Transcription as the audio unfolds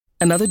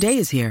Another day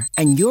is here,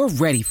 and you're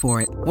ready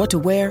for it. What to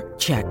wear?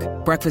 Check.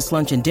 Breakfast,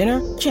 lunch, and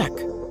dinner? Check.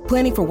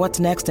 Planning for what's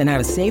next and how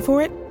to save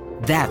for it?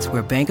 That's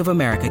where Bank of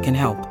America can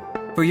help.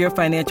 For your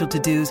financial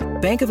to-dos,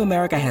 Bank of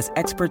America has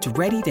experts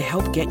ready to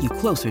help get you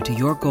closer to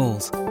your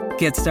goals.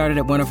 Get started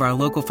at one of our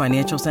local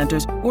financial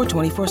centers or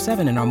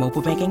 24/7 in our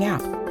mobile banking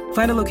app.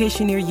 Find a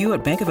location near you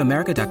at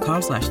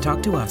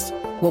bankofamerica.com/talktous.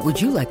 What would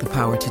you like the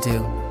power to do?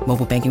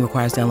 Mobile banking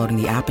requires downloading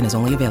the app and is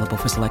only available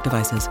for select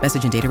devices.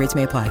 Message and data rates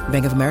may apply.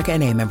 Bank of America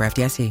N.A., member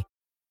FDIC.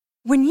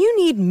 When you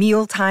need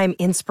mealtime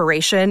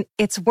inspiration,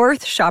 it's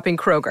worth shopping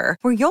Kroger,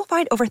 where you'll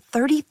find over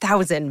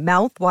 30,000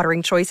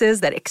 mouth-watering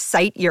choices that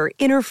excite your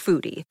inner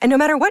foodie. And no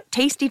matter what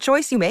tasty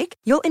choice you make,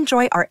 you'll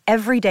enjoy our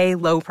everyday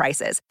low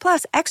prices,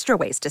 plus extra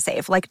ways to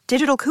save, like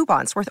digital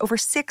coupons worth over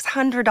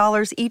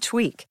 $600 each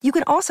week. You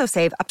can also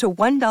save up to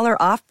 $1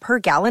 off per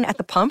gallon at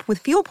the pump with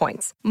fuel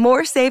points.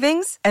 More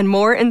savings and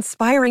more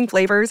inspiring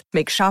flavors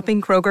make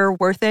shopping Kroger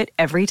worth it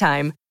every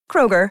time.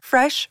 Kroger,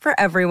 fresh for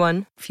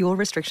everyone. Fuel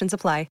restrictions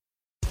apply.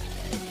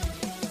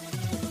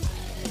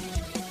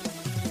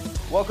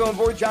 Welcome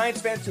aboard, Giants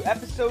fans, to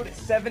episode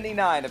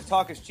 79 of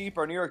Talk is Cheap,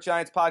 our New York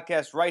Giants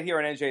podcast right here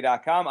on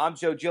NJ.com. I'm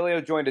Joe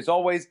Giglio, joined as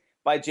always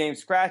by James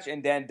Scratch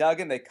and Dan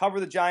Duggan. They cover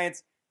the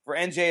Giants for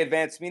NJ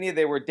Advanced Media.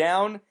 They were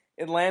down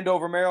in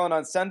Landover, Maryland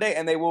on Sunday,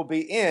 and they will be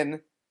in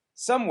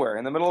somewhere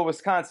in the middle of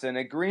Wisconsin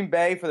at Green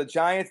Bay for the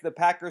Giants and the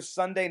Packers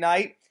Sunday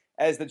night,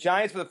 as the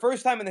Giants, for the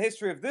first time in the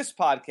history of this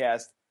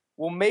podcast,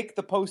 will make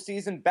the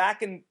postseason.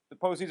 Back in the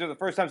postseason for the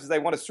first time since they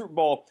won a Super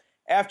Bowl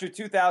after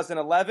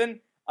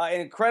 2011. An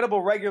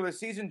incredible regular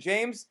season,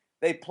 James.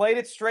 They played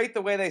it straight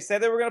the way they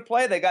said they were going to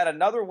play. They got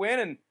another win,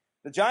 and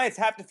the Giants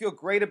have to feel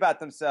great about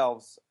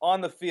themselves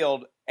on the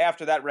field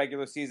after that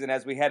regular season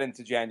as we head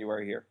into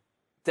January here.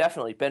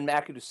 Definitely. Ben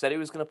McAdoo said he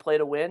was going to play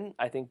to win.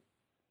 I think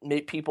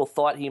people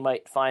thought he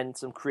might find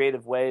some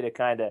creative way to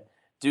kind of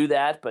do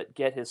that, but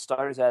get his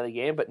starters out of the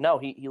game. But no,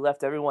 he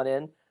left everyone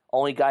in.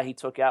 Only guy he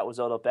took out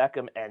was Odell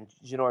Beckham and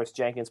Janoris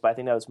Jenkins, but I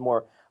think that was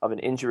more of an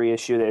injury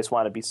issue. They just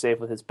wanted to be safe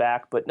with his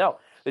back. But no,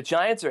 the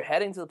Giants are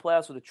heading to the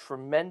playoffs with a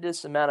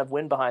tremendous amount of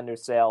wind behind their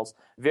sails.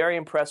 Very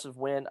impressive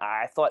win.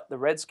 I thought the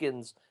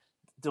Redskins,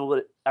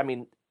 I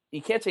mean,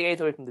 you can't take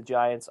anything away from the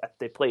Giants.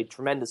 They played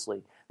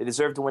tremendously. They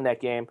deserved to win that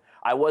game.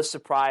 I was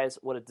surprised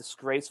what a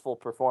disgraceful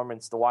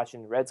performance the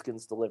Washington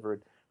Redskins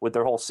delivered with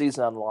their whole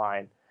season on the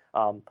line.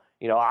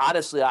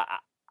 Honestly,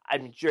 I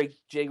mean, Jay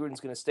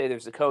Gruden's going to stay there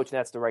as the coach, and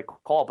that's the right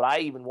call. But I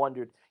even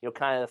wondered,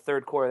 kind of the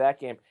third quarter of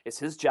that game, is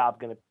he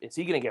going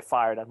to get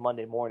fired on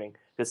Monday morning?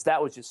 Because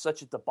that was just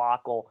such a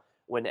debacle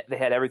when they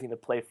had everything to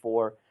play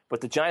for. But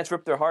the Giants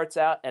ripped their hearts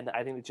out, and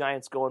I think the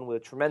Giants go in with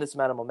a tremendous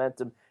amount of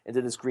momentum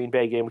into this Green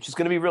Bay game, which is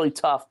going to be really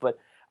tough. But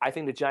I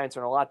think the Giants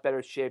are in a lot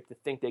better shape to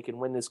think they can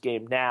win this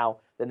game now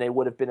than they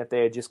would have been if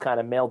they had just kind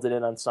of mailed it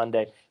in on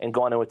Sunday and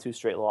gone in with 2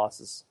 straight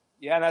losses.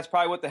 Yeah, and that's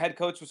probably what the head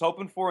coach was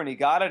hoping for, and he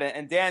got it.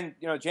 And Dan,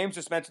 James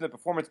just mentioned the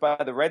performance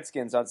by the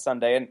Redskins on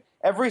Sunday, and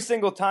every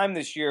single time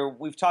this year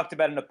we've talked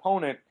about an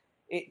opponent,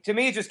 to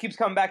me it just keeps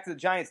coming back to the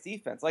Giants'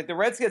 defense. Like, the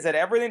Redskins had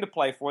everything to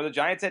play for. The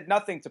Giants had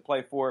nothing to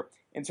play for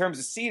in terms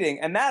of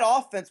seeding. And that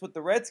offense with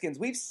the Redskins,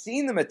 we've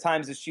seen them at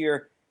times this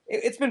year.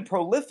 It's been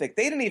prolific.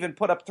 They didn't even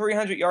put up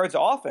 300 yards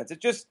of offense.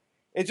 It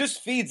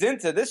just feeds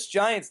into this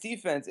Giants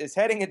defense is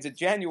heading into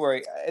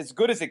January as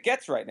good as it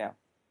gets right now.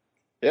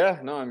 Yeah,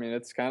 no, I mean,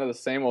 it's kind of the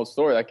same old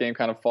story. That game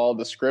kind of followed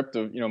the script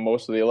of,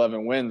 most of the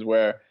 11 wins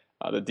where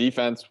the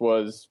defense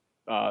was,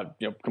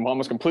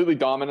 almost completely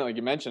dominant, like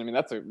you mentioned. I mean,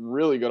 that's a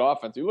really good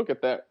offense. You look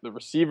at that, the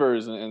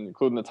receivers and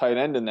including the tight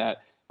end in that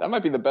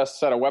might be the best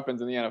set of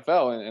weapons in the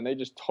NFL, and they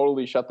just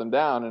totally shut them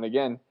down. And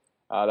again,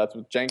 that's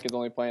with Jenkins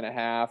only playing a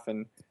half,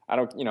 and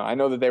I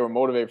know that they were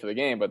motivated for the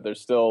game, but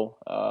there's still,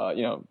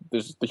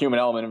 there's the human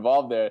element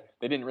involved there.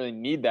 They didn't really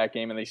need that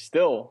game, and they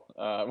still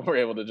were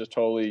able to just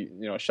totally,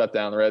 shut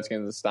down the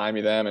Redskins and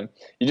stymie them. And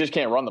you just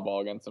can't run the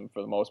ball against them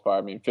for the most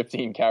part. I mean,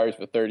 15 carries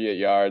for 38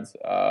 yards.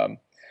 Like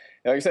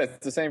I said,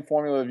 it's the same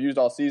formula we've used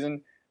all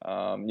season.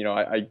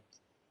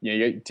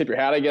 You tip your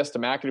hat, I guess, to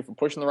McAdoo for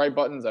pushing the right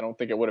buttons. I don't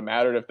think it would have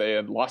mattered if they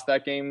had lost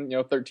that game,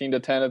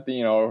 13-10 at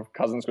the,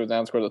 Cousins goes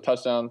down, scores a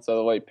touchdown instead of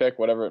a late pick,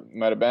 whatever it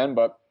might have been.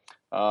 But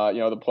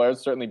the players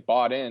certainly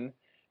bought in,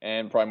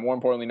 and probably more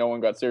importantly, no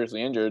one got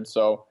seriously injured.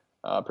 So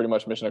pretty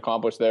much mission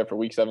accomplished there for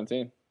Week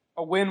 17.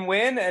 A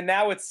win-win, and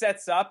now it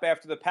sets up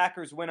after the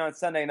Packers win on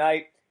Sunday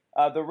night.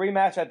 The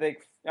rematch,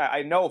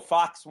 I know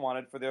Fox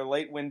wanted for their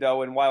late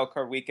window in Wild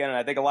Card Weekend, and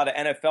I think a lot of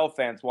NFL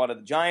fans wanted.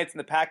 The Giants and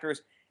the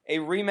Packers, a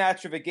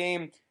rematch of a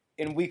game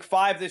in Week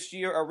 5 this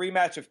year, a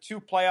rematch of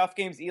 2 playoff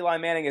games Eli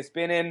Manning has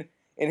been in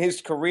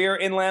his career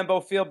in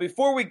Lambeau Field.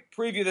 Before we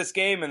preview this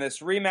game and this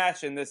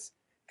rematch and this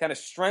kind of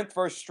strength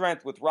versus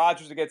strength with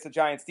Rodgers against the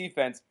Giants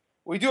defense,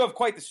 we do have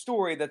quite the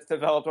story that's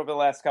developed over the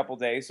last couple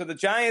days. So the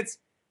Giants,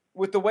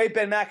 with the way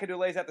Ben McAdoo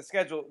lays out the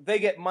schedule, they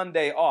get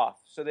Monday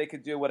off, so they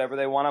could do whatever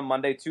they want on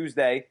Monday,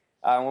 Tuesday,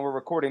 when we're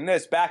recording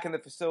this, back in the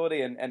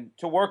facility, and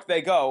to work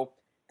they go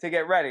to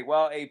get ready.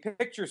 Well, a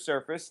picture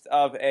surfaced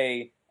of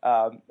a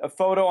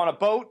photo on a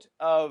boat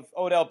of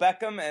Odell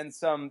Beckham and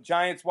some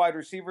Giants wide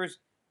receivers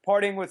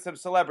partying with some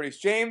celebrities.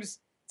 James,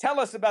 tell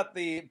us about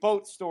the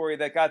boat story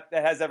that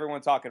has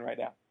everyone talking right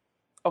now.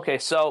 Okay,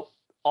 so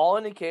all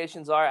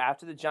indications are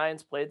after the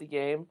Giants played the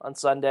game on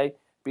Sunday,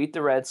 beat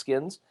the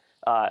Redskins,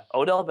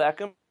 Odell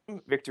Beckham,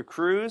 Victor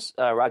Cruz,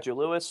 Roger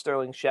Lewis,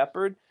 Sterling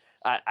Shepard,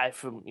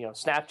 from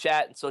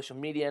Snapchat and social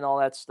media and all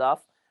that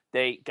stuff,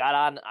 they got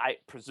on, I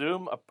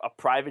presume, a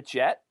private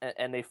jet,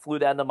 and they flew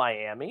down to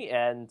Miami.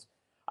 And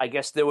I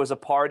guess there was a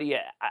party.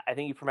 I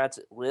think you pronounce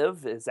it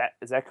Live. Is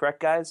that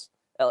correct, guys?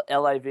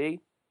 LIV.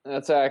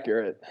 That's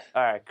accurate.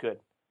 All right, good.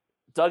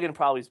 Duggan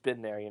probably's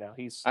been there.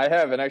 I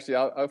have, and actually,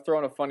 I'll throw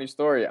in a funny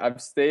story.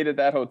 I've stayed at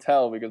that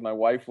hotel because my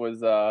wife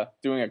was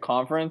doing a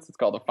conference. It's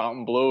called the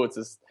Fountain Blue. It's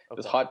this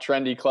hot,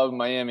 trendy club in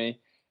Miami,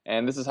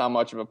 and this is how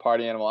much of a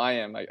party animal I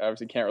am. I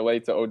obviously can't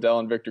relate to Odell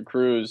and Victor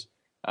Cruz.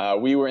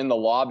 We were in the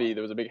lobby.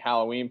 There was a big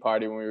Halloween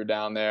party when we were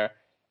down there,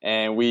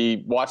 and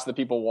we watched the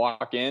people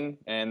walk in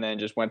and then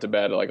just went to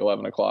bed at like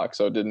 11 o'clock.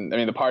 So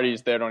the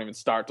parties there don't even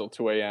start till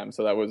 2 a.m.,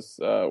 so that was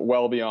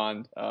well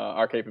beyond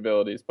our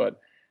capabilities, but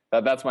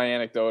that's my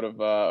anecdote of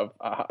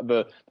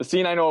the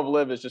scene I know of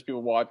Live is just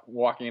people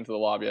walking into the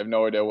lobby. I have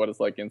no idea what it's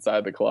like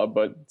inside the club,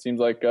 but it seems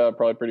like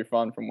probably pretty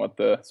fun from what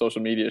the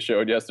social media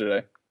showed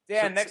yesterday.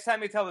 Dan, next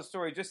time you tell the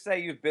story, just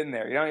say you've been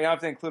there. You don't have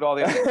to include all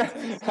the other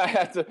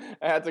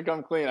I had to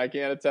come clean. I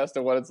can't attest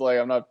to what it's like.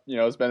 I'm not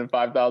spending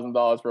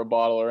 $5,000 for a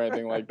bottle or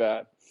anything like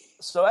that.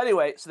 So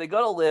anyway, so they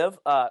go to Live.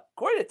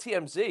 According to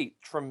TMZ,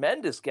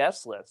 tremendous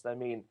guest list. I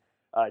mean,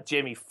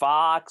 Jamie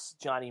Foxx,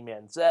 Johnny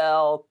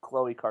Manziel,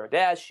 Khloe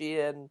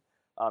Kardashian.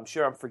 I'm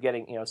sure I'm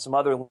forgetting, some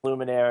other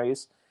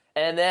luminaries.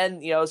 And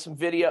then, some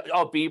video.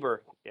 Oh, Bieber.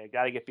 Yeah,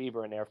 got to get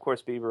Bieber in there. Of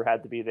course, Bieber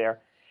had to be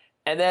there.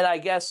 And then I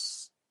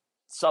guess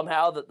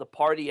somehow the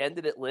party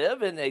ended at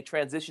Live, and they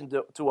transitioned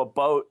to a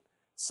boat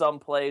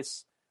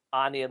someplace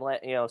on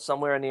the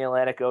somewhere in the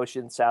Atlantic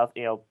Ocean, South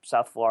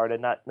Florida.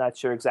 Not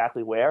sure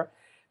exactly where.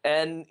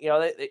 And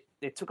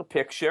they took a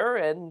picture,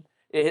 and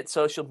it hit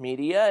social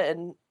media,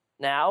 and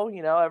now,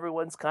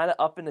 everyone's kind of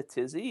up in a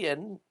tizzy,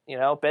 and,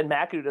 Ben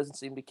McAdoo doesn't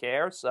seem to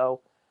care.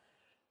 So,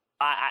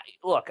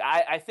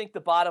 I think the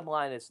bottom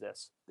line is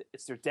this.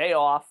 It's their day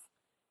off.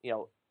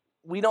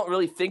 We don't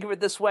really think of it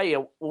this way.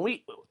 When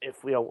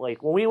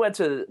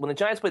the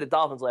Giants played the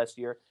Dolphins last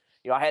year,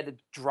 I had to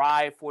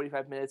drive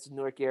 45 minutes to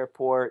Newark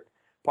Airport,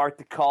 park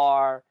the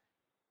car,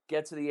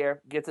 get to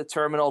the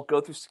terminal,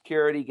 go through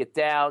security, get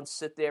down,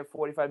 sit there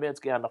 45 minutes,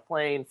 get on the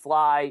plane,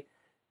 fly,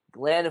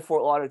 land in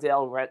Fort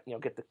Lauderdale,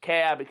 get the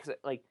cab, because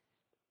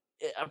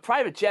a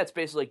private jet's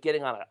basically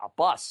getting on a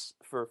bus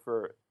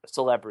for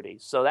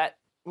celebrities. So that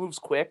moves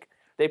quick.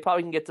 They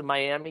probably can get to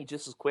Miami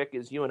just as quick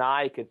as you and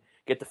I could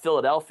get to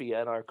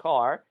Philadelphia in our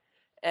car.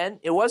 And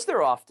it was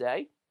their off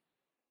day.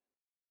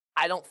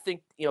 I don't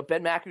think,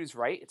 Ben McAdoo's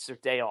right. It's their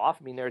day off.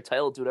 I mean, they're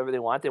entitled to do whatever they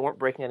want. They weren't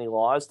breaking any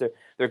laws. They're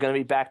going to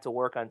be back to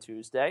work on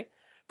Tuesday.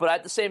 But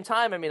at the same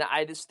time,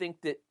 I just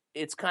think that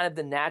it's kind of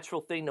the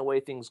natural thing, the way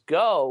things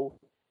go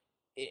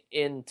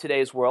in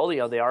today's world.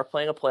 They are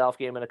playing a playoff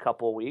game in a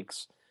couple of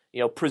weeks.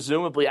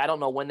 Presumably, I don't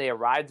know when they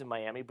arrived in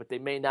Miami, but they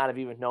may not have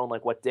even known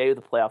what day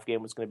the playoff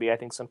game was going to be. I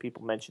think some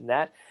people mentioned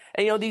that.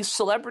 And these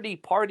celebrity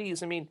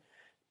parties,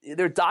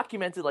 they're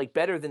documented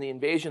better than the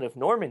invasion of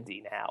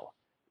Normandy now,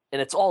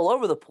 and it's all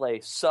over the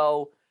place.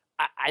 So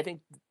I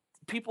think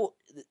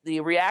the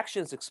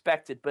reaction is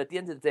expected, but at the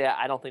end of the day,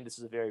 I don't think this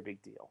is a very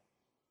big deal.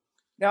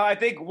 Now, I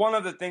think one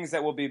of the things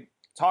that will be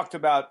talked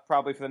about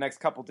probably for the next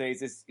couple of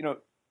days is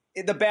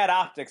the bad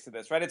optics of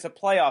this, right? It's a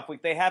playoff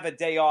week. They have a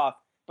day off.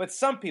 But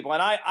some people,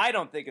 and I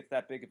don't think it's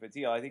that big of a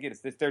deal. I think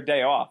it's their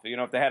day off.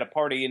 If they had a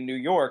party in New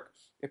York,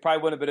 it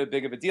probably wouldn't have been a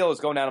big of a deal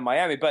as going down to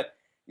Miami. But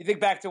you think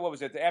back to, what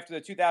was it, after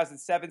the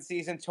 2007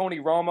 season, Tony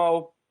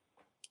Romo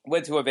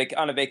went to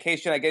on a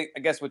vacation, I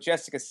guess with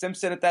Jessica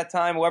Simpson at that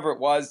time, whoever it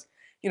was,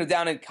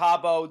 down in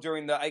Cabo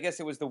during I guess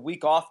it was the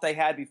week off they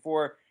had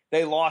before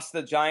they lost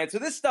the Giants. So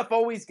this stuff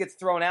always gets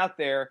thrown out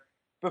there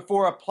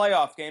before a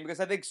playoff game, because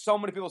I think so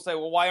many people say,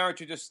 well, why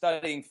aren't you just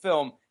studying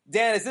film?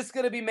 Dan, is this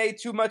going to be made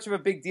too much of a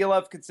big deal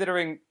of,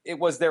 considering it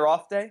was their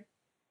off day?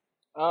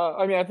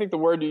 I think the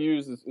word you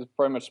use is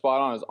pretty much spot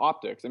on, is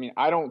optics.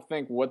 I don't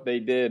think what they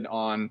did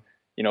on,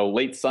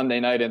 late Sunday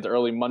night into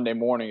early Monday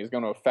morning is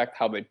going to affect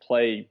how they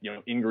play,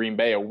 in Green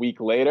Bay a week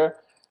later.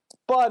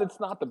 But it's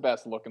not the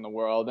best look in the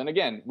world. And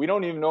again, we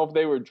don't even know if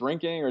they were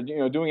drinking or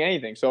doing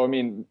anything. So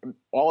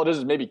all it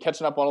is maybe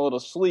catching up on a little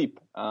sleep.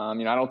 I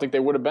don't think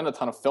there would have been a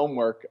ton of film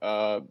work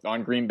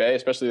on Green Bay,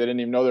 especially they didn't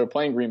even know they were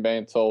playing Green Bay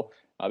until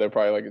they're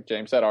probably, like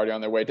James said, already on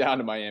their way down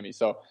to Miami.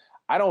 So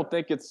I don't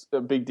think it's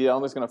a big deal. I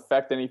don't think it's going to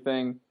affect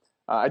anything.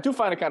 I do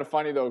find it kind of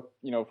funny, though,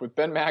 with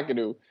Ben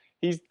McAdoo,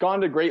 he's gone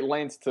to great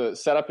lengths to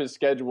set up his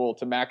schedule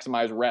to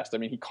maximize rest.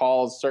 He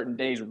calls certain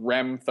days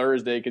REM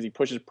Thursday because he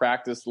pushes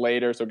practice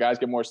later so guys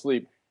get more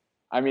sleep.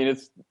 I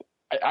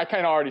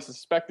kind of already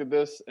suspected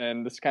this,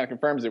 and this kind of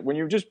confirms it. When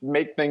you just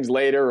make things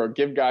later or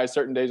give guys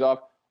certain days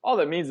off, all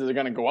that means is they're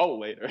going to go out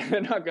later. They're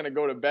not going to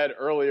go to bed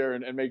earlier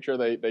and make sure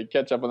they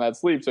catch up on that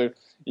sleep. So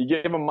you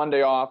give them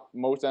Monday off.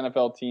 Most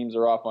NFL teams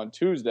are off on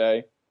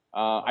Tuesday.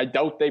 I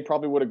doubt they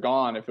probably would have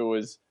gone if it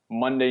was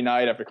Monday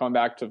night after coming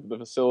back to the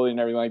facility and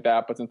everything like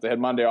that. But since they had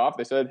Monday off,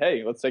 they said,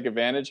 hey, let's take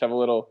advantage, have a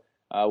little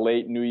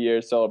late New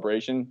Year's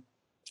celebration.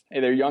 Hey,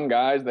 they're young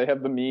guys. They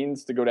have the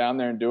means to go down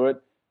there and do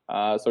it.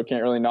 So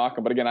can't really knock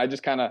them. But again, I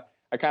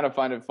kind of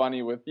find it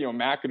funny with,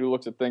 McAdoo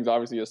looks at things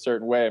obviously a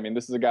certain way. I mean,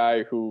 this is a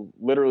guy who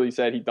literally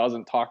said he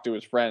doesn't talk to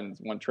his friends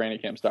when training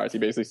camp starts. He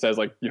basically says,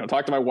 like,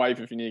 talk to my wife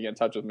if you need to get in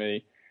touch with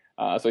me.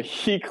 So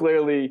he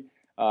clearly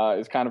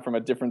is kind of from a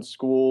different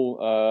school,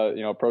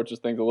 approaches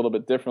things a little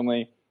bit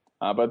differently.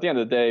 But at the end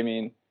of the day, I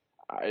mean,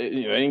 they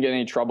didn't get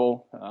any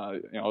trouble,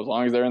 as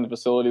long as they're in the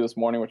facility this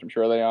morning, which I'm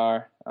sure they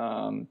are.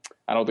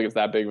 I don't think it's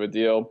that big of a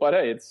deal. But,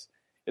 hey, it's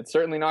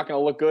certainly not going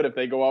to look good if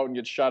they go out and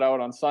get shut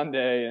out on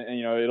Sunday. And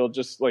it'll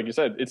just, like you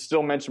said, it's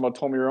still mentioned about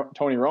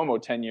Tony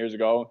Romo 10 years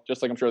ago,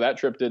 just like I'm sure that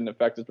trip didn't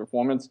affect his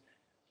performance.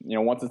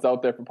 Once it's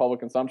out there for public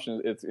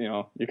consumption, it's,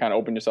 you kind of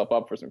open yourself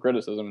up for some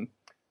criticism.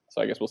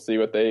 So I guess we'll see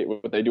what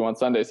they do on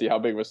Sunday, see how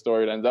big of a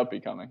story it ends up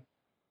becoming.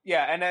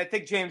 Yeah, and I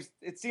think, James,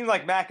 it seemed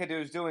like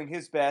McAdoo is doing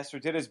his best, or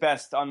did his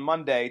best on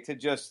Monday, to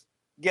just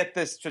get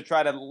this to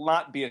try to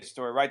not be a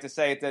story, right? To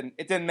say it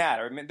didn't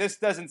matter. I mean, this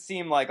doesn't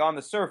seem like, on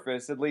the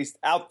surface, at least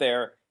out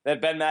there, that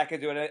Ben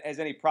McAdoo has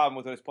any problem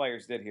with what his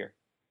players did here.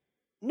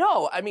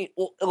 No, I mean,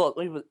 well, look,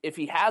 if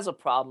he has a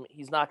problem,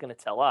 he's not going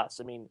to tell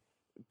us. I mean,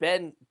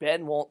 Ben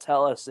won't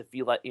tell us if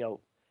he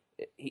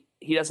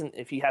doesn't,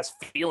 if he has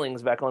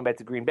feelings about going back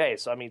to Green Bay.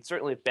 So, I mean,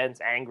 certainly if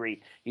Ben's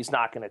angry, he's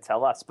not going to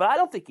tell us. But I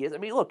don't think he is. I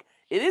mean, look,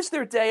 it is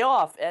their day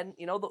off, and,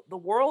 the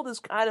world is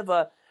kind of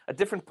a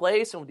different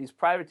place, and with these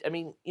private, I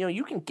mean,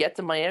 you can get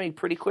to Miami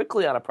pretty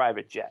quickly on a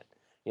private jet,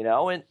 and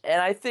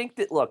I think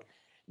that, look,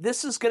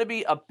 this is going to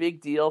be a big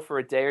deal for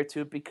a day or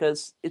two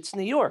because it's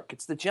New York.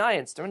 It's the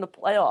Giants. They're in the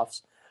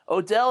playoffs.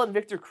 Odell and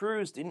Victor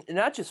Cruz, they're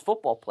not just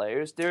football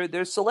players.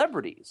 They're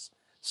celebrities.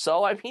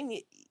 So, I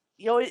mean,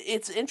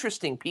 it's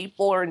interesting.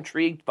 People are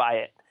intrigued by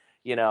it,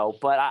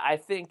 But I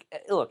think,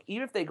 look,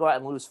 even if they go out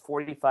and lose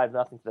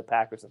 45-0 to the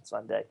Packers on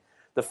Sunday,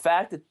 the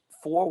fact that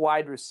 4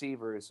 wide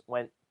receivers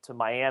went to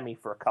Miami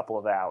for a couple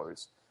of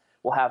hours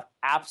will have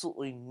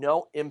absolutely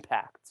no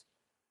impact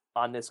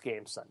on this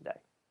game Sunday.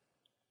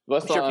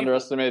 Let's not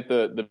underestimate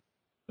the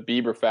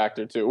Bieber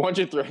factor too. Once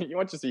you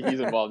see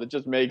he's involved, it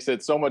just makes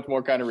it so much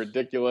more kind of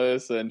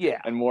ridiculous and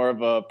more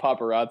of a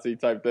paparazzi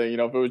type thing.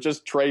 If it was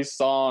just Trey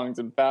Songz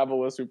and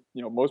Fabulous, who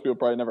most people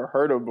probably never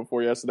heard of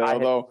before yesterday.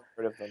 Although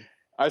heard of them.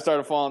 I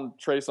started following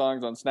Trey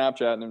Songz on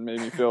Snapchat, and it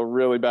made me feel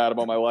really bad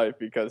about my life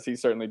because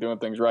he's certainly doing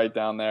things right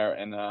down there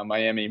in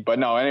Miami. But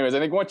no, anyways, I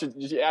think once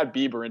you add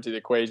Bieber into the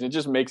equation, it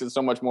just makes it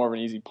so much more of an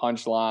easy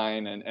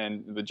punchline,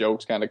 and the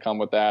jokes kind of come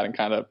with that. And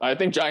kind of, I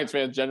think Giants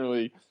fans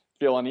generally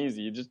feel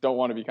uneasy. You just don't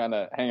want to be kind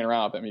of hanging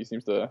around with him. He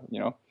seems to,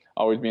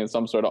 always be in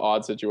some sort of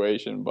odd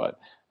situation. But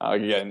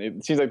again,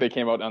 it seems like they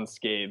came out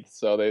unscathed,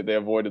 so they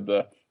avoided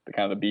the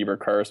kind of the Bieber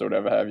curse or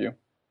whatever have you.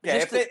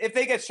 Yeah, if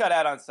they get shut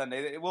out on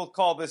Sunday, we'll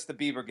call this the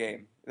Bieber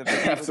game.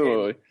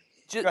 Absolutely.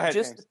 Game.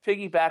 Just to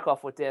piggyback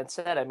off what Dan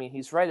said, I mean,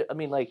 he's right. I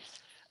mean, like,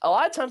 a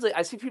lot of times, like,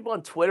 I see people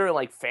on Twitter and,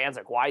 like, fans,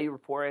 like, why are you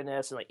reporting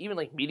this? And, like, even,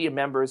 like, media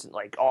members and,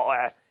 like, all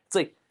that. It's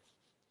like,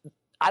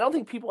 I don't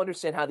think people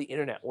understand how the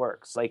internet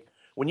works. Like,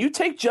 when you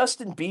take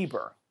Justin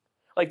Bieber,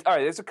 like, all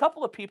right, there's a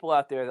couple of people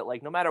out there that,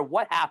 like, no matter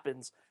what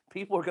happens,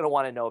 people are going to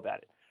want to know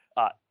about it.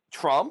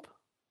 Trump,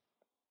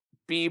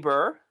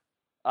 Bieber,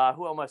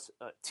 who else?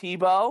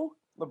 Tebow.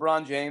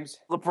 LeBron James.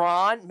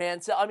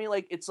 Mansell. I mean,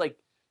 like, it's like,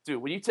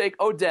 dude, when you take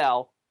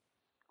Odell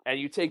and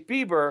you take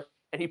Bieber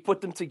and you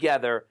put them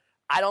together,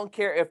 I don't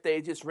care if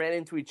they just ran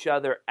into each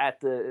other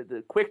at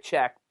the Quick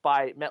Check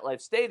by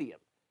MetLife Stadium.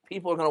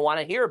 People are going to want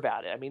to hear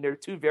about it. I mean, they're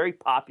two very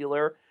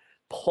popular,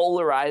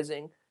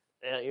 polarizing,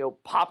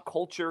 pop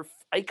culture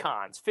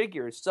icons,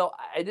 figures. So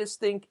I just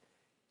think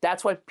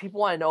that's why people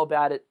want to know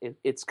about it.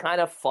 It's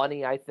kind of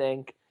funny, I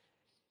think.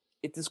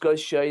 It just goes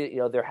to show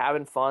you, they're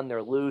having fun,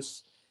 they're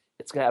loose.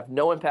 It's going to have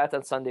no impact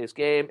on Sunday's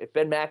game. If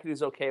Ben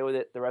McAdoo's okay with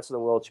it, the rest of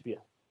the world should be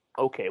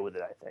okay with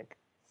it, I think.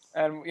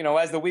 And,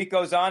 as the week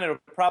goes on, it'll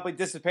probably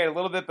dissipate a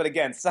little bit. But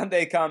again,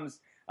 Sunday comes.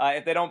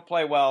 If they don't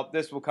play well,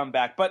 this will come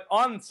back. But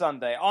on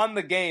Sunday, on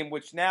the game,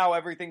 which now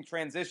everything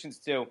transitions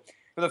to,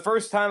 for the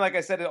first time, like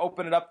I said, to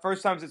open it up,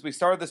 first time since we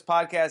started this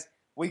podcast,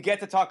 we get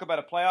to talk about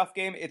a playoff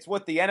game. It's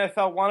what the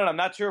NFL wanted. I'm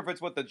not sure if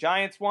it's what the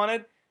Giants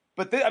wanted.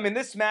 But,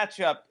 this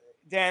matchup,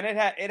 Dan,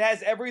 it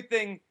has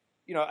everything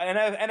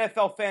an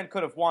NFL fan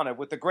could have wanted,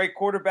 with the great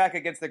quarterback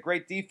against the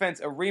great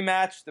defense, a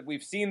rematch that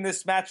we've seen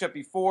this matchup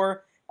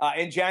before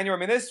in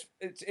January. I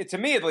mean, to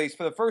me at least,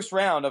 for the first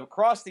round of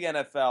across the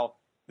NFL,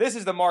 this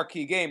is the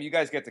marquee game you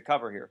guys get to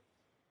cover here.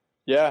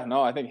 Yeah,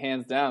 no, I think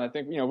hands down. I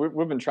think,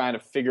 we've been trying to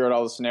figure out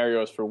all the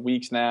scenarios for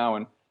weeks now,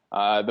 and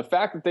the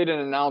fact that they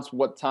didn't announce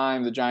what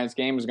time the Giants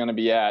game was going to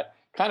be at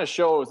kind of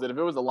shows that if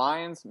it was the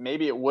Lions,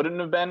 maybe it wouldn't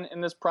have been in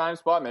this prime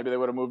spot. Maybe they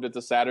would have moved it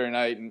to Saturday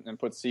night and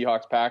put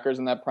Seahawks-Packers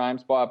in that prime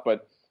spot.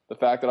 But the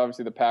fact that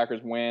obviously the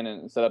Packers win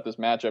and set up this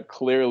matchup,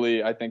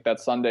 clearly I think that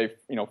Sunday,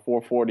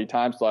 4:40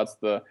 time slot's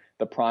the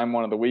prime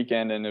one of the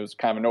weekend, and it was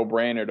kind of a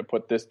no-brainer to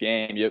put this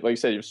game. Like you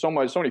said, you have so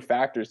many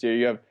factors here.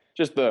 You have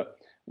just the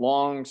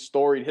long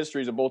storied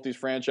histories of both these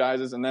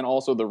franchises, and then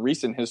also the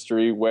recent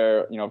history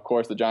where, of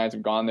course, the Giants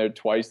have gone there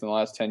twice in the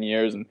last 10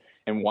 years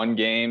and won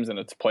games, and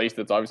it's a place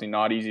that's obviously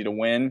not easy to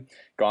win,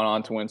 gone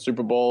on to win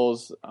Super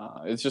Bowls.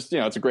 It's just,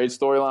 it's a great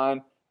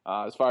storyline.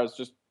 As far as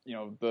just,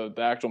 the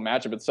actual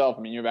matchup itself,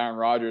 I mean, you have Aaron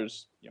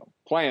Rodgers,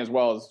 playing as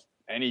well as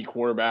any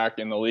quarterback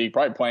in the league,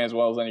 probably playing as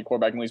well as any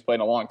quarterback in the league's played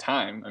in a long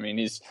time. I mean,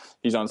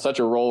 he's on such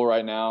a roll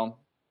right now.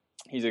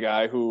 He's a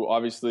guy who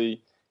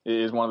obviously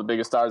is one of the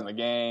biggest stars in the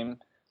game.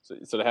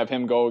 So to have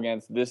him go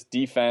against this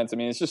defense, I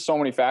mean, it's just so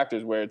many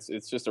factors where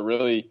it's just a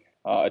really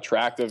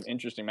attractive,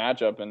 interesting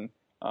matchup. And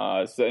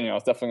it's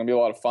definitely going to be a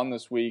lot of fun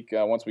this week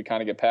once we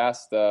kind of get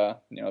past the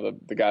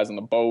guys on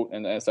the boat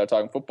and start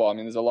talking football. I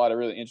mean, there's a lot of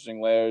really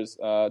interesting layers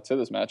to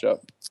this matchup.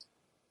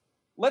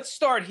 Let's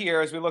start here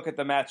as we look at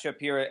the matchup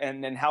here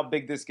and how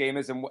big this game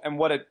is and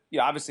what it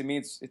obviously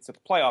means. It's a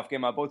playoff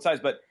game on both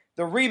sides, but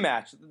the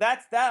rematch,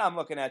 that I'm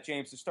looking at,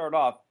 James, to start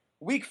off.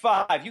 Week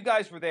 5, you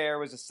guys were there. It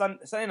was a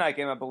Sunday night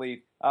game, I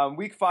believe.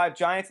 Week 5,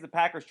 Giants and the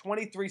Packers,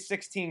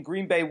 23-16.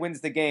 Green Bay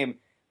wins the game.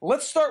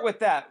 Let's start with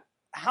that.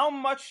 How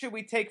much should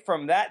we take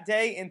from that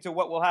day into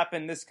what will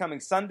happen this coming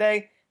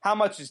Sunday? How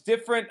much is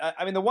different?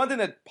 I mean, the one thing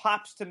that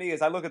pops to me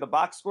as I look at the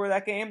box score of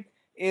that game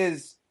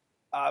is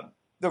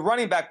the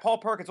running back, Paul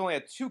Perkins, only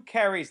had 2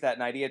 carries that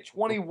night. He had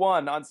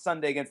 21 on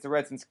Sunday against the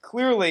Redskins.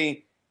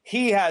 Clearly,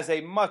 he has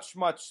a much,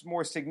 much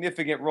more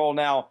significant role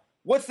now.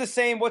 What's the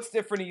same? What's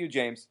different to you,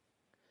 James?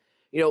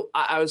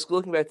 I was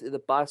looking back at the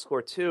box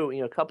score too.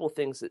 A couple of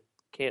things that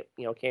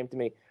came to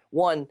me.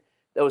 One,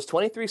 that was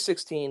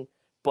 23-16,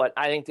 but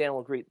I think Dan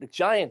will agree. The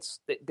Giants,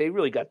 they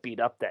really got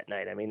beat up that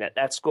night. I mean,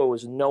 that score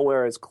was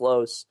nowhere as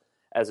close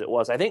as it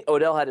was. I think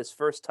Odell had his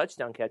first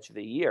touchdown catch of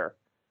the year,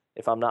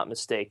 if I'm not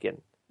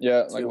mistaken.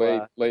 Yeah,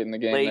 late in the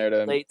game there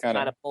to kind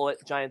of pull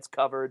it. Giants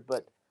covered,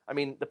 but I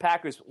mean the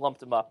Packers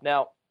lumped him up.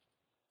 Now,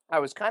 I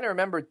was kind of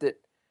remembered that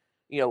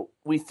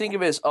we think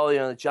of it as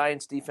the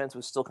Giants defense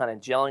was still kind of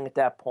gelling at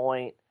that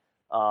point.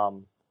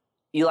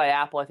 Eli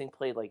Apple I think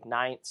played like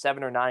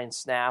 7 or 9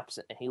 snaps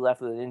and he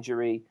left with an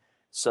injury.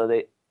 So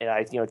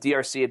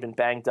DRC had been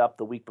banged up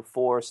the week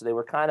before, so they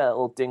were kind of a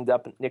little dinged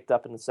up and nicked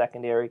up in the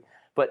secondary.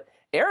 But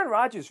Aaron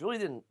Rodgers really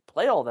didn't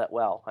play all that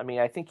well. I mean,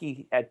 I think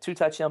he had 2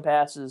 touchdown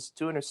passes,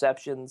 2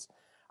 interceptions.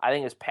 I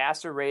think his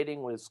passer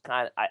rating was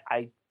kind of,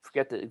 I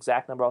forget the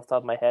exact number off the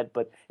top of my head,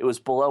 but it was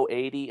below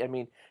 80. I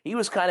mean, he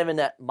was kind of in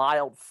that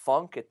mild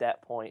funk at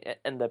that point.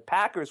 And the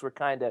Packers were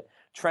kind of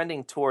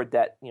trending toward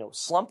that,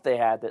 slump they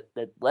had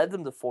that led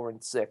them to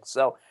 4-6.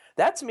 So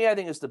that to me, I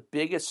think is the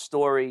biggest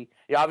story.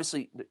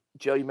 Obviously,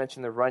 Joe, you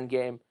mentioned the run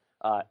game.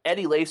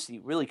 Eddie Lacy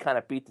really kind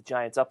of beat the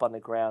Giants up on the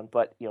ground,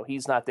 but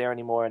he's not there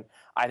anymore, and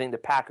I think the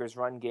Packers'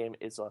 run game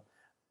is a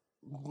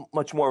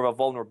much more of a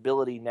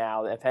vulnerability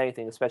now, if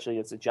anything, especially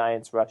against the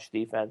Giants' rush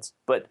defense.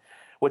 But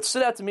what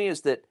stood out to me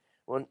is that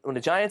when the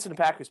Giants and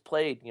the Packers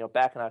played,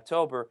 back in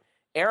October,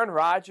 Aaron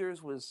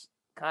Rodgers was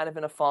kind of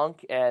in a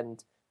funk,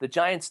 and the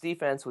Giants'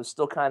 defense was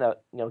still kind of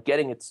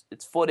getting its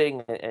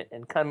footing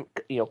and kind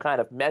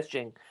of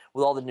meshing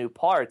with all the new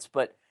parts.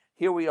 But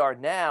here we are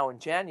now in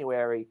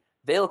January.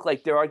 They look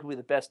like they're arguably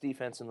the best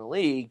defense in the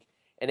league,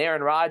 and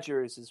Aaron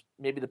Rodgers is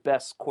maybe the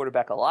best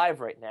quarterback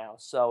alive right now.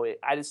 So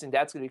I just think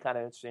that's going to be kind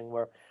of interesting,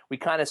 where we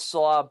kind of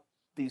saw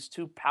these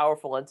 2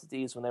 powerful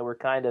entities when they were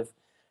kind of,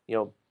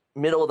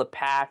 middle of the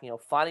pack,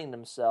 finding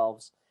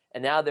themselves,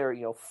 and now they're,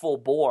 full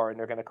bore, and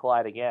they're going to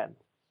collide again.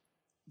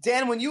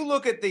 Dan, when you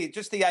look at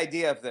the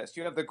idea of this,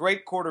 you have the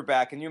great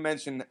quarterback, and you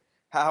mentioned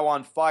how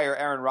on fire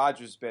Aaron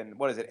Rodgers has been.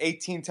 What is it,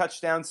 18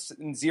 touchdowns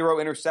and 0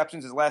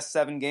 interceptions his last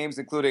 7 games,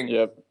 including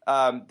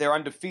they're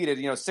undefeated,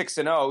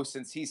 6-0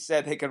 since he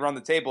said they can run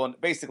the table. And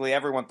basically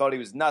everyone thought he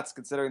was nuts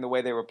considering the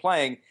way they were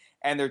playing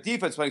and their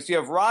defense playing. So you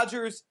have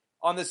Rodgers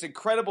on this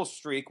incredible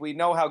streak. We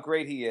know how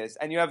great he is.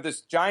 And you have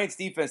this Giants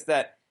defense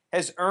that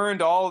has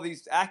earned all of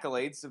these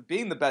accolades of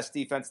being the best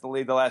defense in the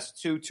league the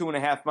last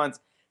 2.5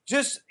 months.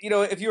 Just,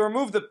 if you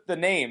remove the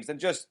names and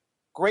just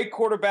great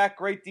quarterback,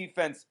 great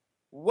defense,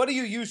 what do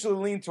you usually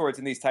lean towards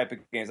in these type of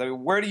games? I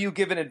mean, where do you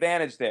give an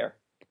advantage there?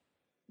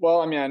 Well,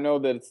 I mean, I know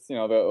that it's, the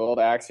old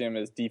axiom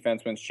is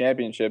defense wins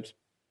championships,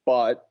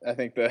 but I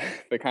think the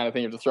kind of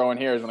thing you have to throw in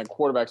here is when a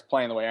quarterback's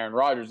playing the way Aaron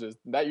Rodgers is,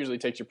 that usually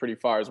takes you pretty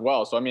far as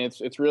well. So, I mean,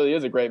 it really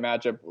is a great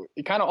matchup.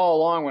 It kind of all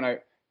along when I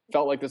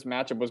felt like this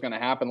matchup was going to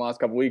happen the last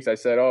couple of weeks, I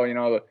said,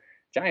 the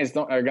Giants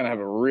are going to have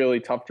a really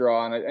tough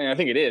draw, and I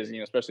think it is,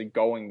 especially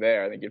going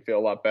there. I think you'd feel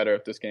a lot better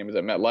if this game is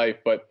at MetLife.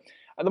 But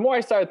the more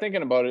I started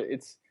thinking about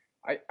it,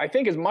 I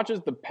think as much as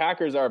the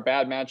Packers are a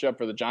bad matchup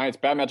for the Giants,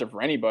 bad matchup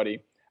for anybody,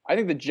 I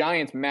think the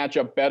Giants match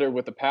up better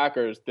with the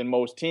Packers than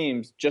most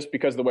teams just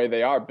because of the way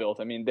they are built.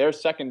 I mean, their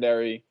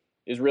secondary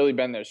has really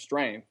been their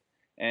strength.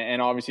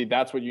 And obviously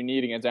that's what you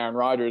need against Aaron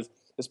Rodgers,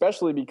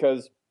 especially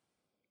because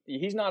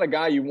he's not a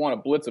guy you want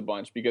to blitz a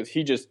bunch because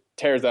he just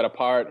tears that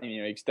apart and, he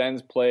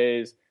extends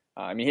plays.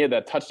 He had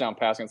that touchdown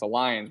pass against the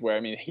Lions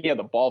where, he had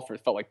the ball for,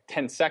 it felt like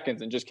 10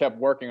 seconds and just kept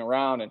working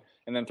around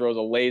and then throws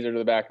a laser to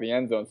the back of the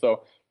end zone.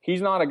 So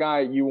he's not a guy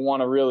you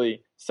want to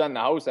really setting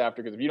the house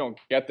after, because if you don't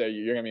get there,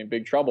 you're going to be in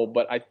big trouble.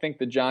 But I think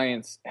the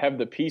Giants have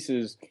the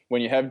pieces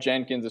when you have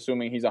Jenkins,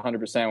 assuming he's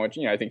 100%, which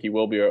I think he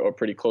will be, or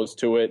pretty close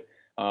to it.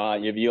 You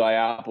have Eli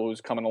Apple,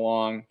 who's coming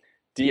along.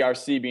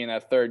 DRC being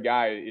that third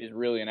guy is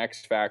really an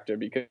X factor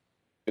because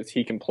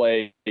he can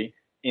play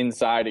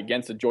inside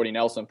against a Jordy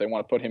Nelson if they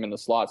want to put him in the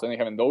slot. So I think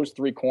having those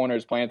three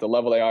corners playing at the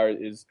level they are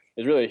is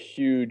really a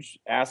huge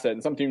asset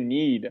and something you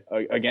need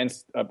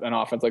against an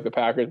offense like the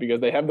Packers, because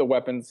they have the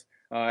weapons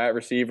at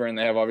receiver, and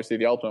they have obviously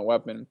the ultimate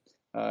weapon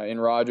in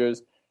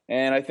Rodgers.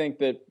 And I think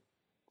that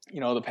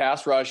the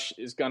pass rush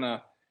is gonna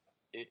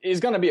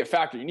be a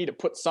factor. You need to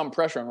put some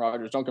pressure on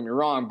Rodgers. Don't get me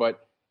wrong,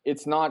 but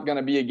it's not going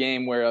to be a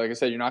game where, like I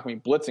said, you're not going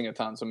to be blitzing a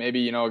ton. So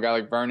maybe a guy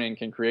like Vernon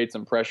can create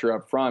some pressure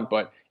up front,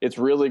 but it's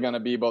really going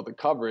to be about the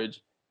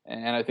coverage.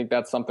 And I think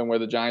that's something where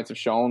the Giants have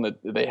shown that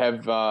they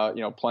have,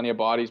 plenty of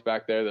bodies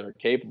back there that are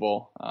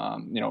capable.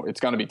 It's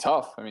going to be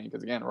tough. I mean,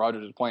 because again,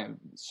 Rodgers is playing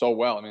so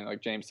well. I mean,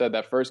 like James said,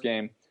 that first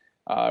game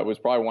was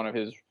probably one of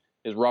his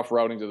rough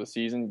routings of the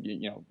season.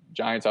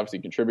 Giants obviously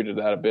contributed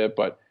to that a bit,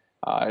 but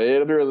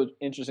it'll be really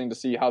interesting to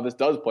see how this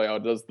does play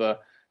out. Does the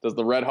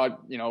red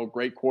hot,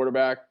 great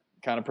quarterback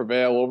kind of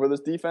prevail over this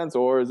defense,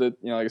 or is it,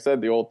 like I said,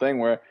 the old thing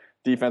where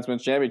defense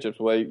wins championships,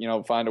 where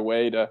they, find a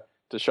way to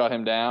shut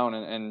him down,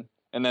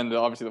 and then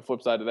obviously the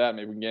flip side to that,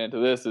 maybe we can get into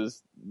this,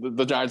 is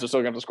the Giants are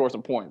still going to score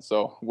some points.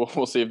 So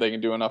we'll see if they can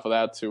do enough of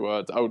that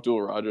to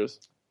outduel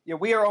Rodgers. Yeah,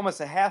 we are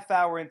almost a half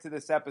hour into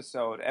this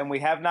episode, and we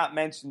have not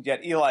mentioned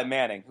yet Eli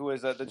Manning, who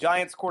is the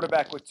Giants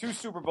quarterback with 2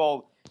 Super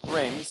Bowl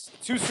rings,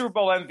 2 Super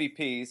Bowl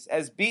MVPs,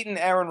 has beaten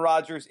Aaron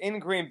Rodgers in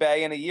Green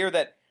Bay in a year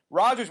that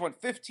Rodgers went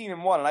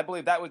 15-1, and I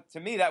believe that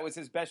was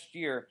his best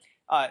year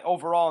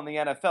overall in the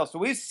NFL. So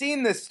we've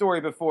seen this story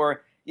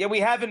before. Yeah,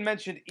 we haven't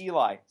mentioned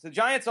Eli. So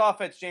Giants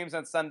offense, James,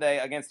 on Sunday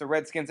against the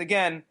Redskins.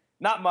 Again,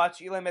 not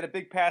much. Eli made a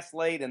big pass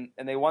late, and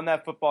they won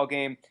that football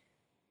game.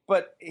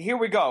 But here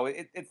we go.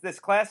 It's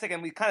this classic,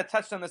 and we kind of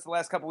touched on this the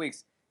last couple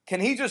weeks.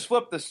 Can he just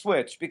flip the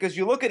switch? Because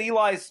you look at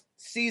Eli's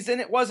season,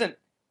 it wasn't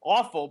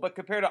awful, but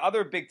compared to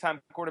other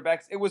big-time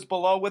quarterbacks, it was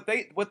below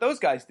what those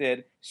guys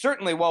did,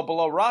 certainly well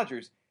below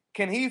Rodgers.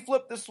 Can he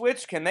flip the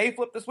switch? Can they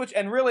flip the switch?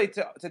 And really,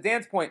 to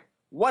Dan's point,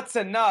 what's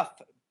enough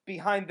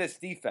behind this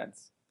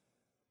defense?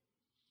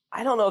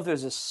 I don't know if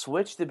there's a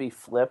switch to be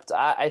flipped.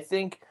 I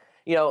think,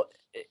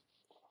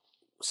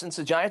 since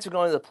the Giants are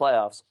going to the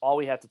playoffs, all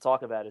we have to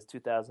talk about is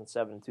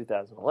 2007 and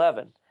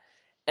 2011.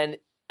 And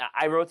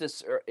I wrote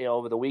this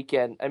over the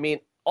weekend. I mean,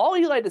 all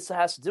Eli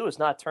has to do is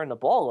not turn the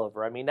ball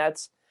over. I mean,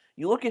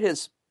 you look at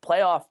his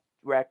playoff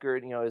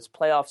record, his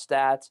playoff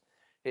stats,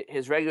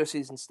 his regular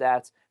season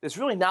stats, there's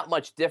really not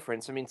much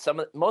difference. I mean,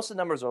 most of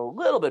the numbers are a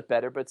little bit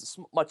better, but it's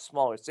a much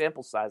smaller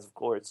sample size, of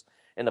course,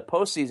 in the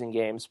postseason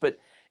games. But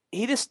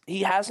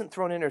he hasn't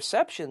thrown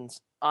interceptions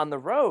on the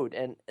road,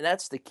 and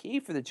that's the key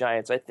for the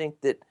Giants. I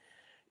think that,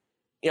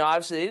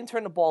 obviously they didn't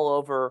turn the ball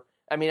over.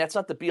 I mean, that's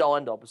not the be-all,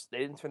 end-all, but they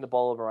didn't turn the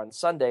ball over on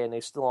Sunday, and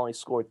they still only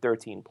scored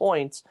 13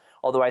 points,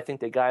 although I think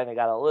they got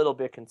a little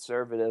bit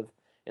conservative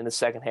in the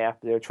second half.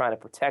 They were trying to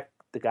protect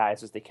the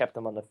guys as they kept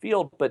them on the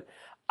field. But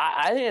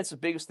I think that's the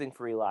biggest thing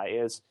for Eli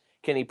is,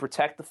 can he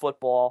protect the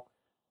football?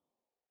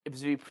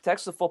 If he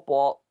protects the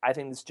football, I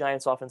think this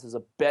Giants offense has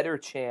a better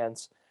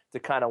chance to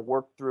kind of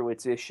work through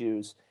its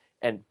issues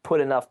and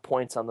put enough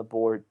points on the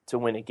board to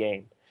win a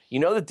game.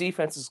 The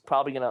defense is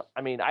probably going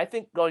to – I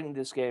think going into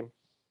this game,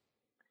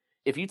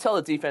 if you tell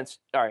the defense,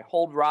 all right,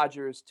 hold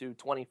Rodgers to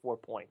 24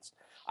 points,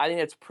 I think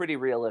that's pretty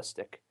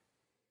realistic.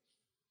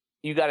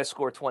 You got to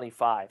score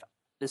 25.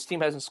 This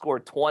team hasn't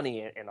scored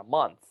 20 in a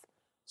month.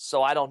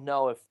 So I don't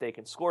know if they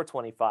can score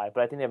 25,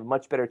 but I think they have a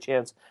much better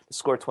chance to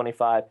score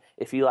 25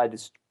 if Eli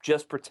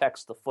just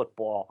protects the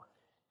football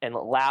and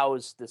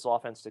allows this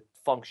offense to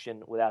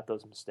function without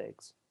those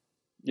mistakes.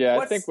 Yeah,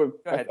 I think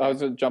I was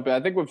going to jump in. I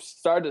think we've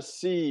started to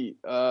see,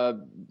 the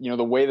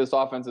way this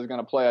offense is going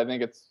to play. I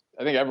think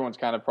everyone's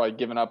kind of probably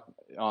given up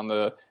on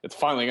it's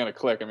finally going to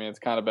click. I mean, it's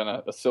kind of been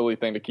a silly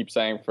thing to keep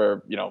saying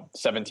for,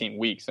 17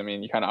 weeks. I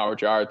mean, you kind of are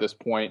what you are at this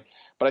point.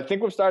 But I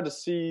think we've started to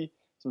see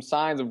some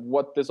signs of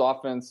what this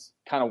offense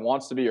kind of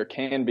wants to be or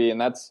can be, and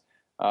that's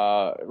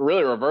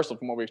really a reversal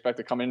from what we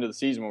expected coming into the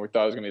season when we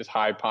thought it was going to be this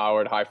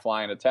high-powered,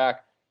 high-flying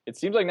attack. It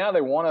seems like now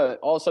they want to,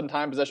 all of a sudden,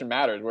 time possession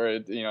matters, where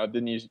it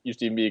didn't used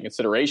to even be a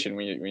consideration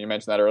when you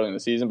mentioned that early in the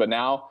season. But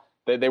now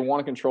they want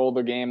to control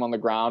the game on the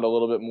ground a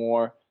little bit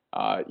more.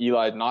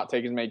 Eli not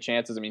taking as many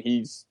chances. I mean,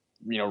 he's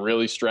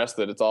really stressed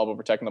that it's all about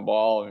protecting the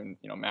ball, and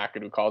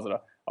McAdoo calls it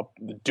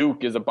the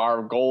Duke is a bar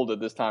of gold at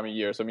this time of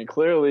year. So I mean,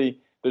 clearly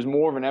there's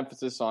more of an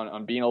emphasis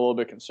on being a little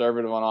bit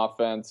conservative on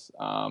offense.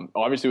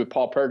 Obviously, with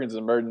Paul Perkins'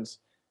 emergence,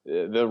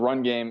 the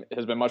run game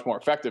has been much more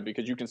effective,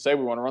 because you can say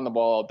we want to run the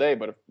ball all day,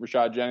 but if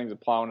Rashad Jennings is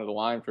plowing to the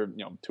line for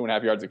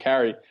 2.5 yards a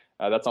carry,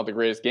 that's not the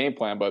greatest game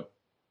plan. But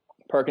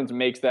Perkins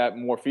makes that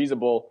more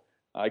feasible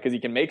because he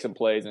can make some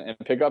plays and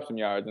pick up some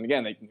yards. And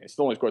again, they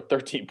still only scored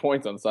 13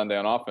 points on Sunday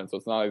on offense, so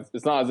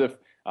it's not as if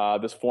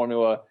this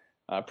formula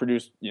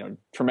produced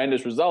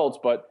tremendous results.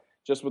 But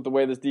just with the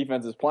way this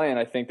defense is playing,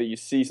 I think that you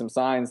see some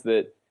signs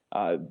that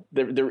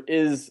there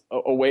is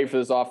a way for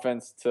this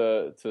offense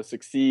to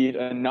succeed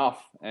enough,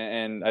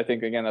 and I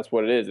think again that's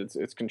what it is.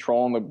 It's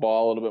controlling the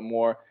ball a little bit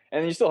more,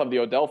 and you still have the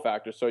Odell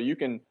factor, so you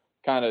can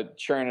kind of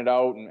churn it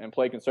out and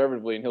play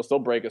conservatively, and he'll still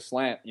break a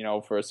slant,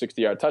 for a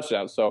 60-yard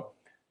touchdown. So,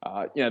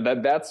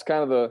 that's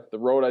kind of the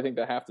road I think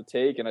they have to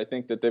take, and I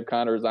think that they've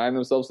kind of resigned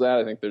themselves to that.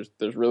 I think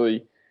there's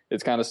really,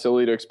 it's kind of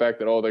silly to expect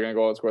that they're going to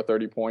go out and score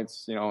 30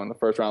 points, in the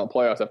first round of the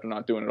playoffs after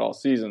not doing it all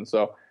season.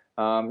 So.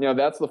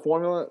 That's the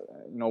formula.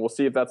 We'll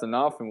see if that's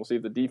enough, and we'll see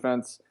if the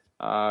defense,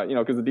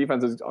 because the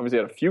defense has obviously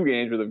had a few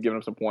games where they've given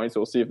up some points.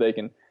 So we'll see if they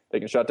can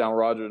shut down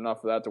Rodgers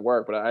enough for that to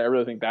work. But I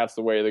really think that's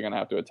the way they're going to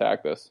have to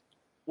attack this.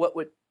 What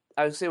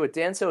I would say what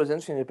Dan said was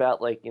interesting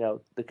about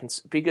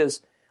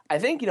because I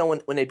think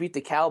when they beat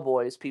the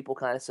Cowboys, people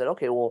kind of said,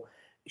 okay, well,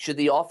 should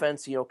the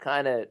offense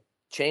kind of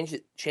change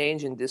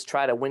and just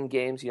try to win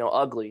games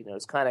ugly,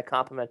 it's kind of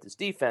complement this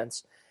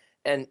defense.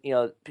 And,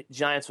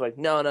 Giants were like,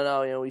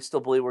 no, we still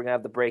believe we're going to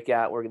have the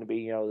breakout. We're going to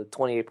be, the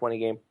 28-point a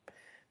game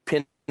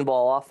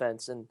pinball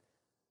offense. And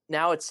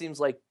now it seems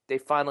like they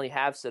finally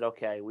have said,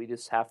 okay, we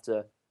just have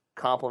to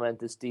complement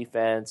this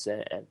defense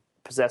and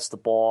possess the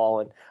ball.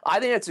 And I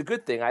think that's a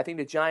good thing. I think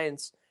the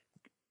Giants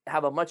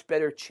have a much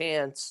better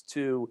chance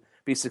to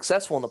be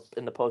successful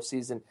in the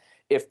postseason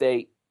if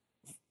they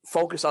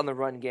focus on the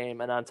run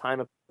game and on time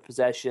of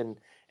possession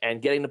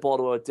and getting the ball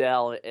to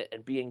Odell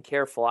and being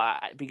careful.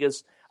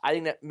 Because I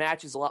think that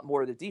matches a lot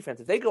more of the defense.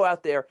 If they go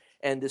out there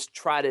and just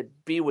try to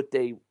be what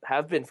they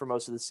have been for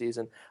most of the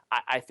season,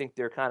 I think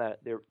they're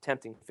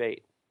tempting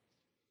fate.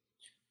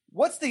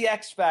 What's the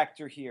X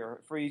factor here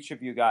for each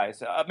of you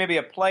guys? Maybe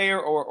a player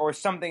or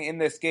something in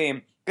this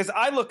game? Because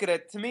I look at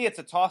it, to me, it's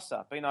a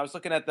toss-up. I was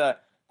looking at the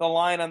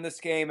line on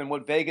this game and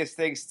what Vegas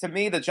thinks. To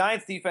me, the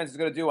Giants defense is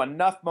going to do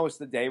enough most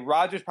of the day.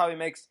 Rodgers probably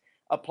makes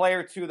a play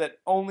or two that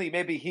only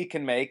maybe he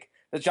can make.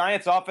 The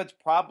Giants offense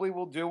probably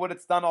will do what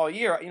it's done all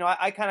year.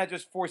 I kind of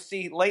just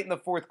foresee late in the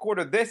fourth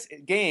quarter, this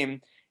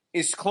game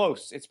is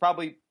close. It's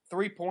probably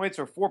 3 points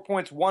or 4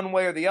 points one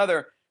way or the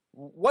other.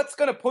 What's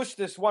going to push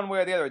this one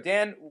way or the other?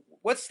 Dan,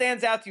 what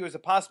stands out to you as a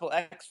possible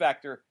X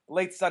factor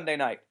late Sunday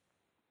night?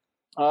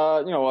 I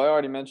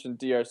already mentioned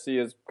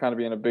DRC as kind of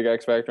being a big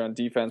X factor on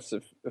defense.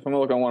 If I'm going to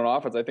look on one on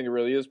offense, I think it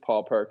really is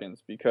Paul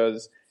Perkins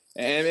because,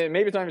 and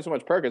maybe it's not even so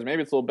much Perkins,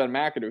 maybe it's a little Ben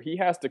McAdoo. He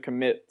has to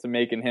commit to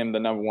making him the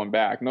number one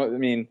back.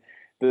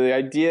 The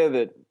idea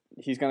that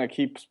he's going to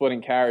keep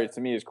splitting carries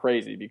to me is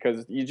crazy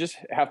because you just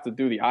have to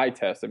do the eye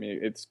test.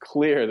 It's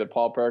clear that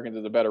Paul Perkins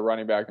is a better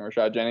running back than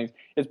Rashad Jennings.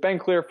 It's been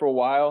clear for a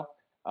while,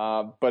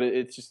 but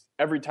it's just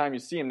every time you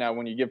see him now,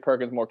 when you give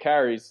Perkins more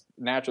carries,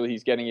 naturally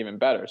he's getting even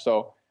better.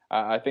 So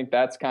I think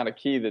that's kind of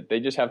key, that they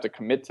just have to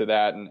commit to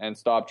that and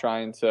stop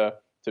trying to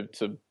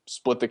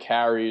split the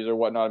carries or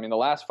whatnot. The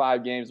last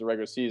 5 games of the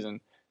regular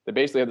season, they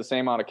basically had the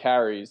same amount of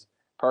carries.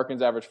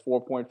 Perkins averaged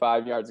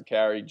 4.5 yards a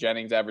carry.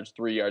 Jennings averaged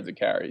 3 yards a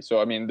carry.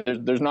 So,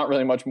 there's not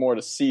really much more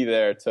to see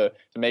there to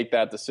make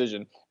that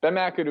decision. Ben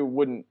McAdoo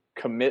wouldn't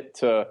commit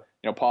to,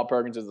 Paul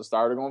Perkins as the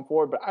starter going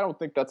forward, but I don't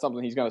think that's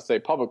something he's going to say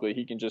publicly.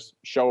 He can just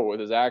show it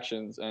with his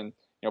actions. And,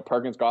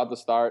 Perkins got the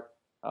start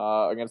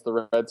against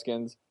the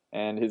Redskins,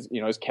 and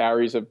his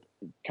carries have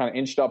kind of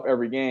inched up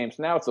every game.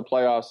 So now it's the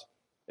playoffs.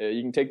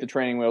 You can take the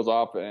training wheels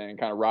off and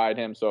kind of ride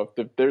him. So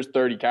if there's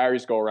 30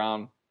 carries go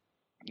around,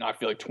 I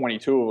feel like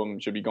 22 of them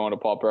should be going to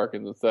Paul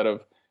Perkins instead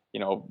of,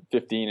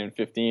 15 and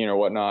 15 or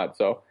whatnot.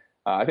 So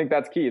I think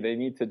that's key. They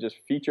need to just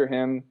feature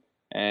him,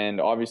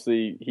 and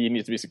obviously he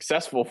needs to be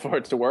successful for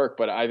it to work.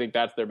 But I think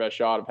that's their best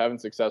shot of having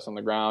success on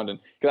the ground. And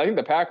because I think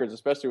the Packers,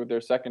 especially with their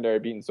secondary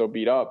being so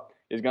beat up,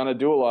 is going to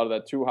do a lot of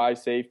that too high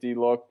safety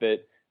look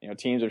that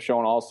teams have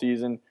shown all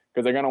season,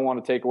 because they're going to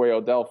want to take away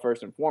Odell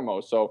first and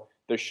foremost. So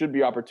there should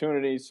be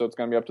opportunities. So it's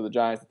going to be up to the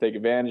Giants to take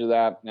advantage of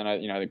that. And I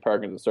think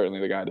Perkins is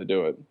certainly the guy to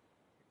do it.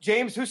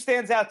 James, who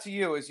stands out to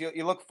you as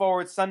you look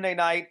forward Sunday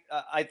night?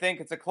 I think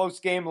it's a close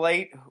game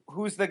late.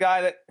 Who's the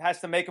guy that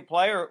has to make a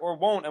play or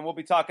won't? And we'll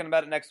be talking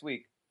about it next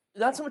week.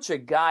 Not so much a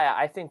guy.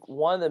 I think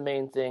one of the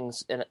main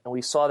things, and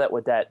we saw that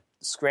with that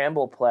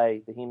scramble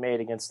play that he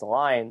made against the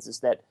Lions, is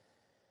that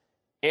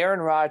Aaron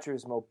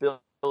Rodgers'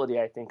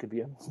 mobility, I think, could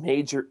be a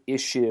major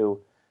issue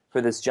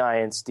for this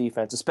Giants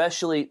defense,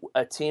 especially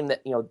a team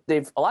that,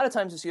 they've a lot of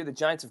times this year the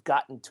Giants have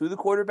gotten to the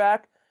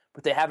quarterback,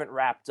 but they haven't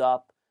wrapped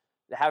up.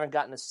 They haven't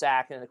gotten a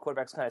sack, and the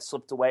quarterback's kind of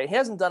slipped away. He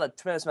hasn't done a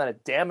tremendous amount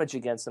of damage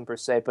against them per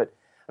se, but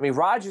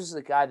Rodgers is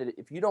a guy that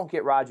if you don't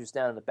get Rodgers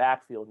down in the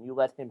backfield and you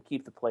let him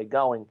keep the play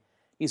going,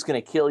 he's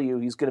going to kill you.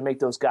 He's going to make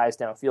those guys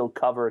downfield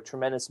cover a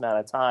tremendous amount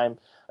of time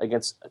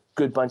against a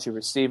good bunch of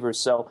receivers.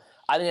 So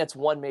I think that's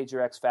one major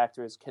X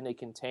factor, is can they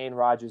contain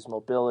Rodgers'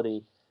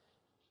 mobility,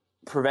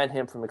 prevent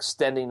him from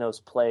extending those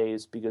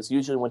plays, because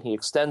usually when he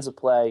extends a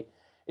play,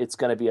 it's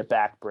going to be a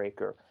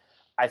backbreaker.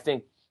 I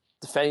think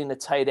defending the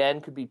tight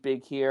end could be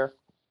big here.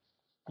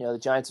 The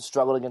Giants have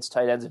struggled against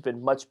tight ends. Have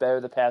been much better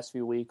the past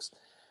few weeks.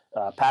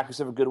 Packers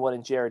have a good one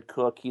in Jared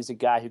Cook. He's a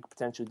guy who could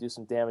potentially do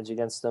some damage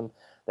against them.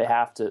 They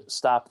have to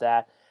stop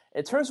that.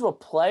 In terms of a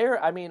player,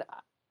 I don't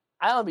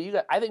know,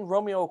 but I think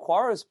Romeo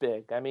Okwara is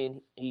big.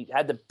 He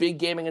had the big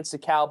game against the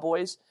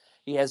Cowboys.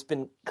 He has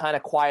been kind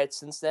of quiet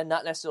since then.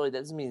 Not necessarily, that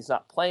doesn't mean he's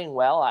not playing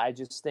well. I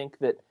just think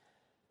that,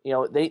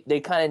 they're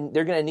going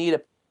to need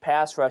a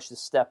pass rush to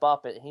step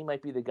up, and he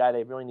might be the guy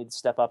they really need to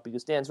step up,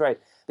 because Dan's right.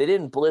 They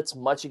didn't blitz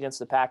much against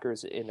the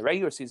Packers in the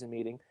regular season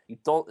meeting. You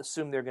don't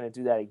assume they're going to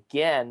do that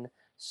again.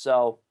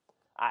 So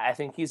I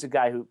think he's a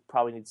guy who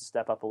probably needs to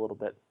step up a little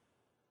bit.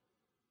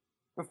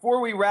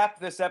 Before we wrap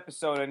this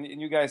episode and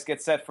you guys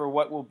get set for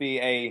what will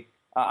be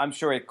I'm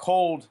sure, a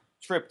cold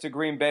trip to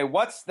Green Bay,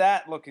 what's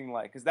that looking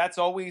like? Because that's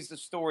always the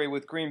story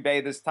with Green Bay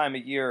this time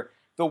of year,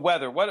 the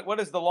weather. What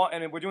is the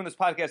and we're doing this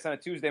podcast on a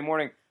Tuesday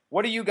morning.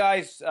 What are you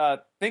guys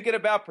thinking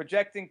about,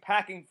 projecting,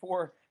 packing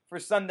for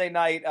Sunday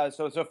night?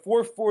 So it's a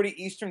 4:40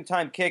 Eastern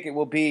time kick. It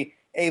will be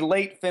a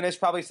late finish,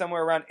 probably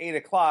somewhere around 8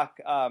 o'clock,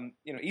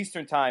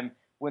 Eastern time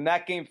when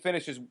that game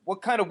finishes.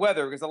 What kind of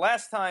weather? Because the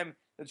last time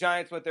the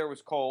Giants went there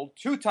was cold.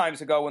 2 times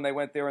ago when they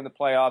went there in the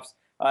playoffs,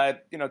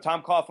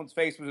 Tom Coughlin's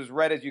face was as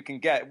red as you can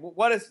get.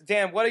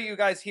 Dan, what are you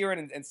guys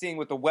hearing and seeing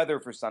with the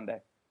weather for Sunday?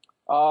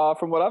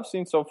 From what I've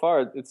seen so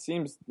far, it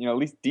seems, at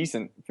least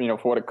decent, for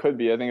what it could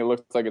be. I think it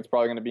looks like it's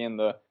probably going to be in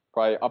the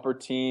probably upper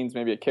teens,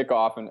 maybe a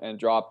kickoff and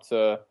drop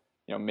to,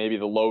 maybe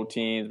the low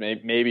teens,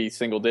 maybe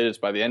single digits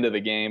by the end of the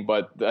game.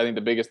 But I think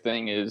the biggest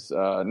thing is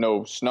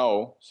no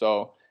snow.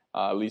 So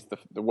at least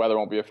the weather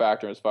won't be a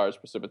factor as far as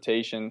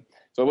precipitation.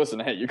 So listen,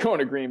 hey, you're going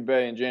to Green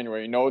Bay in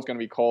January. You know it's going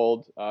to be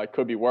cold. It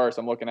could be worse.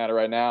 I'm looking at it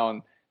right now,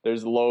 and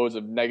there's lows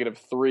of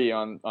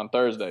 -3 on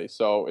Thursday.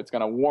 So it's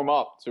going to warm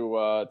up to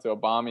a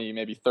balmy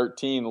maybe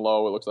 13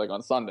 low, it looks like,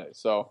 on Sunday.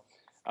 So,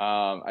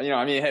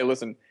 hey,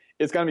 listen,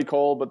 it's going to be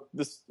cold, but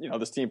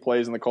this team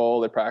plays in the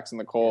cold. They practice in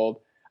the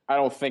cold. I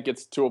don't think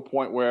it's to a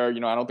point where,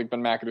 I don't think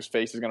Ben McAdoo's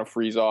face is going to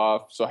freeze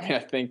off. So, I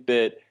think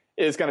that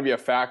it's going to be a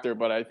factor,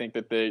 but I think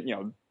that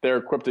they're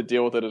equipped to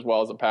deal with it as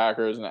well as the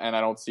Packers, and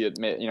I don't see it,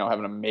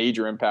 having a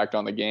major impact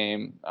on the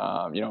game.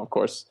 Of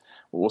course,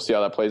 we'll see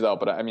how that plays out.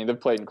 But I mean, they've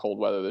played in cold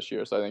weather this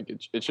year, so I think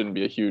it shouldn't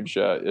be a huge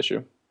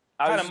issue.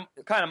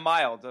 Kind of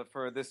mild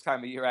for this time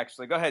of year,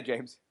 actually. Go ahead,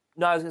 James.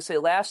 No, I was going to say,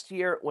 last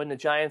year when the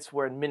Giants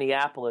were in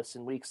Minneapolis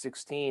in Week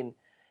 16,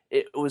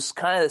 it was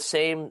kind of the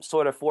same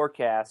sort of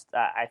forecast.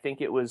 I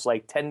think it was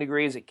like 10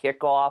 degrees at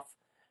kickoff.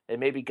 It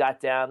maybe got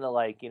down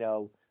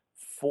to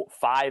 4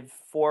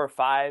 or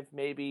 5,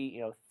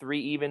 maybe 3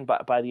 even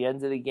by the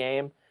end of the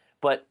game.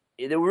 But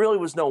there really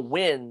was no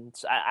wind.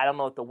 I don't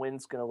know what the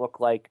wind's going to look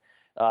like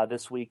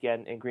this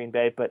weekend in Green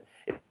Bay, but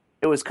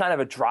it was kind of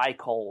a dry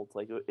cold.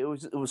 Like it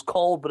was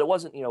cold, but it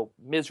wasn't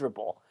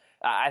miserable.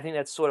 I think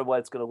that's sort of what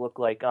it's going to look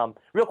like.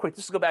 Real quick,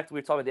 just to go back to we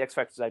were talking about the X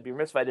factors. I'd be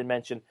remiss if I didn't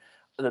mention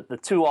the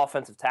 2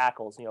 offensive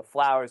tackles.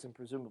 Flowers and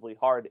presumably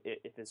Hard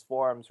if his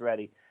forearm's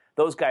ready.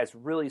 Those guys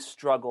really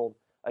struggled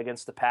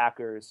against the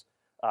Packers.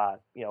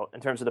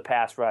 In terms of the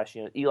pass rush.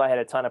 Eli had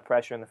a ton of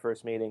pressure in the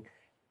first meeting.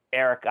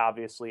 Eric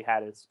obviously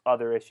had his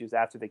other issues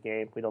after the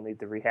game. We don't need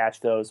to rehash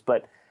those,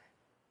 but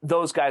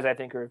those guys I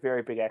think are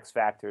very big X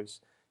factors.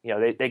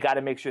 They got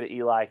to make sure that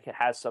Eli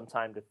has some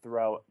time to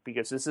throw,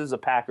 because this is a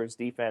Packers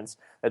defense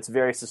that's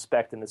very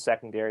suspect in the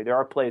secondary. There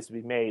are plays to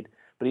be made,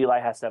 but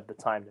Eli has to have the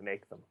time to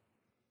make them.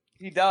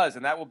 He does,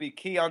 and that will be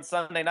key on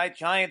Sunday night.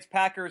 Giants,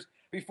 Packers.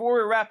 Before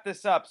we wrap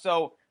this up,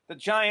 so the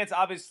Giants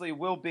obviously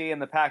will be,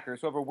 and the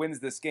Packers, whoever wins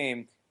this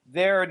game,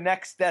 their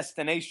next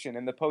destination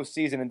in the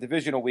postseason and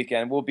divisional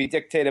weekend will be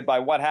dictated by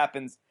what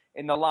happens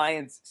in the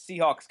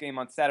Lions-Seahawks game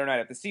on Saturday night.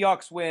 If the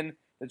Seahawks win,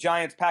 the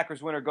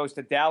Giants-Packers winner goes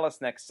to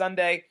Dallas next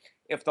Sunday.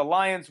 If the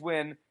Lions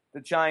win,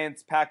 the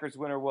Giants-Packers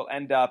winner will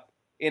end up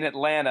in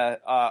Atlanta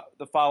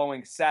the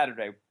following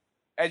Saturday.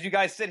 As you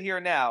guys sit here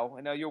now,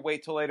 I know you'll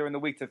wait till later in the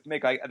week to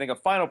make, I think, a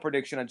final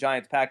prediction on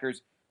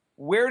Giants-Packers.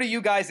 Where do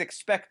you guys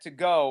expect to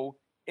go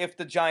if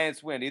the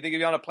Giants win? Do you think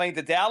you'll be on a plane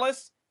to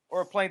Dallas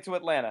or a plane to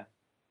Atlanta?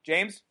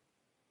 James?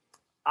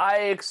 I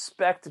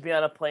expect to be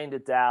on a plane to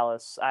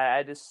Dallas.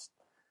 I think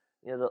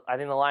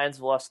the Lions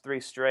have lost 3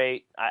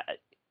 straight.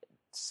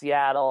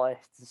 Seattle,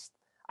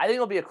 I think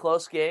it'll be a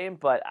close game,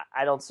 but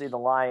I don't see the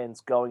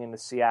Lions going into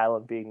Seattle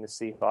and beating the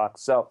Seahawks.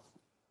 So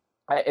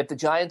if the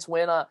Giants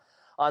win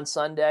on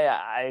Sunday,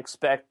 I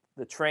expect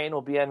the train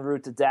will be en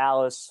route to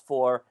Dallas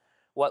for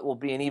what will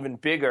be an even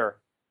bigger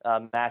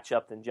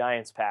matchup than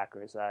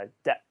Giants-Packers.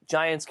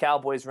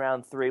 Giants-Cowboys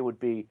round 3 would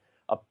be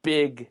a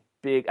big,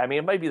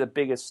 it might be the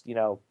biggest,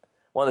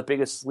 one of the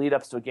biggest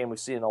lead-ups to a game we've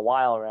seen in a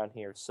while around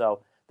here.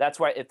 So that's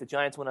why if the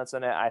Giants win on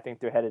Sunday, I think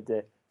they're headed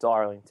to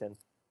Arlington.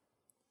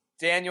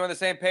 Dan, you on the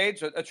same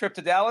page? A trip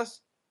to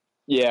Dallas?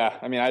 Yeah,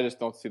 I just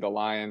don't see the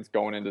Lions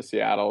going into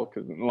Seattle,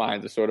 because the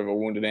Lions are sort of a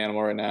wounded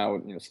animal right now,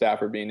 with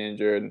Stafford being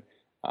injured.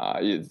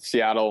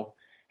 Seattle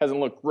hasn't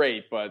looked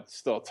great, but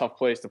still a tough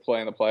place to play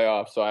in the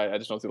playoffs. So I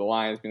just don't see the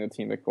Lions being the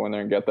team that go in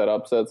there and get that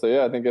upset. So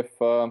yeah, I think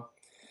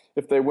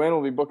if they win,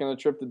 we'll be booking a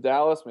trip to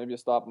Dallas, maybe a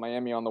stop in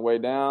Miami on the way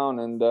down,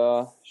 and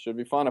should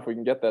be fun if we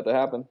can get that to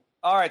happen.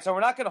 All right, so we're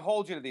not going to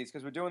hold you to these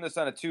because we're doing this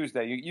on a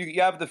Tuesday.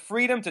 You have the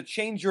freedom to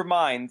change your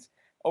mind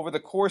over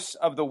the course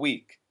of the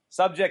week,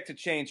 subject to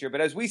change here.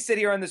 But as we sit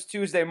here on this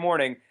Tuesday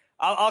morning,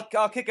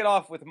 I'll kick it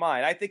off with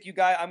mine.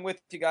 I'm with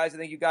you guys. I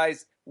think you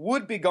guys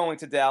would be going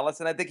to Dallas,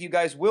 and I think you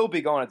guys will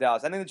be going to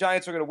Dallas. I think the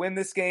Giants are going to win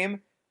this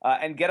game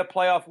and get a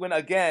playoff win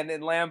again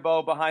in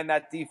Lambeau behind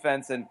that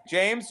defense. And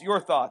James, your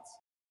thoughts?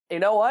 You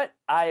know what?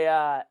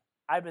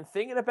 I've been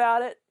thinking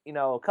about it.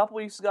 A couple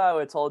weeks ago, I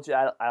would have told you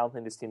I don't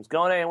think this team's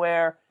going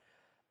anywhere.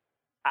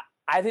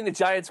 I think the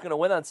Giants are going to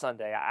win on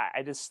Sunday.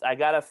 I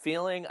got a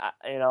feeling.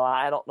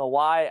 I don't know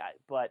why,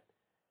 but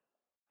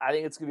I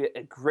think it's going to be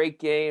a great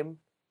game.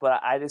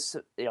 But this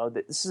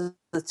is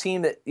the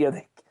team that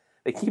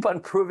they keep on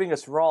proving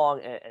us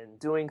wrong and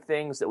doing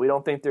things that we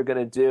don't think they're going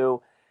to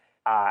do.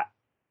 I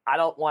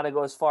don't want to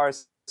go as far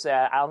as say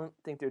I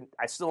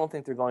still don't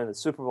think they're going to the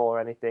Super Bowl or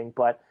anything,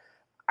 but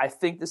I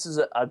think this is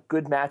a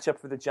good matchup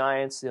for the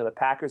Giants. The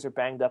Packers are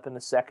banged up in the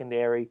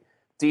secondary.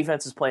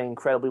 Defense is playing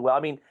incredibly well. I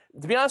mean,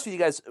 to be honest with you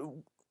guys,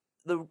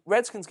 the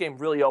Redskins game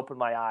really opened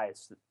my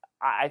eyes.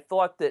 I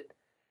thought that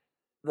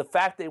the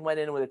fact they went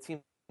in with a team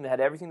that had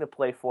everything to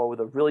play for with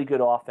a really good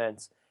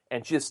offense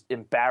and just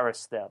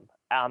embarrassed them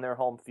on their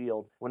home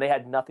field when they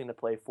had nothing to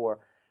play for.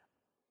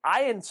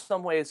 In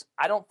some ways,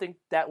 I don't think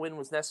that win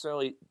was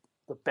necessarily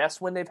the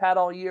best win they've had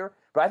all year,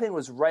 but I think it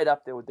was right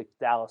up there with the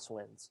Dallas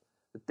wins.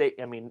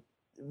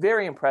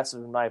 Very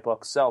impressive in my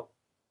book. So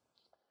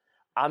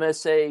I'm going to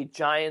say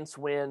Giants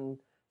win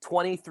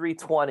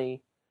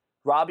 23-20.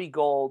 Robbie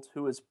Gould,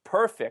 who is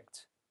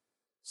perfect,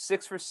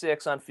 6 for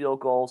 6 on field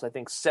goals. I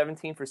think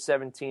 17 for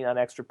 17 on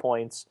extra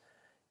points.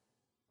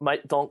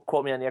 Don't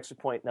quote me on the extra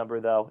point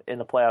number, though, in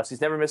the playoffs.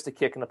 He's never missed a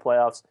kick in the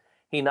playoffs.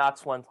 He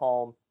knocks one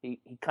home. He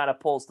kind of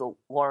pulls the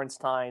Lawrence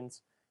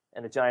Tynes,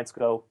 and the Giants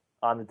go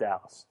on to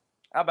Dallas.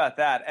 How about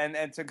that? And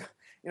to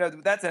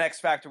that's an X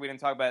factor we didn't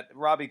talk about,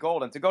 Robbie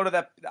Gould. And to go to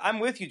that, I'm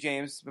with you,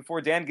 James,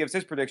 before Dan gives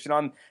his prediction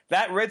on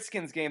that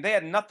Redskins game. They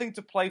had nothing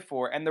to play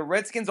for, and the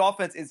Redskins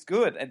offense is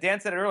good. And Dan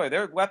said it earlier,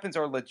 their weapons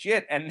are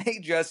legit, and they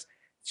just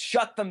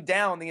shut them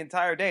down the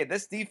entire day.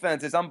 This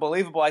defense is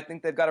unbelievable. I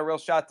think they've got a real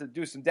shot to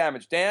do some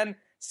damage. Dan,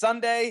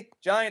 Sunday,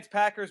 Giants,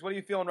 Packers, what are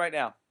you feeling right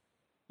now?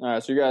 All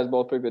right, so you guys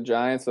both picked the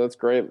Giants, so that's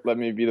great. Let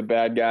me be the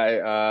bad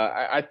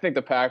guy. I think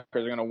the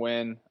Packers are going to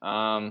win.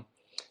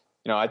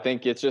 I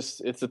think it's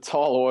a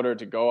tall order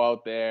to go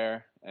out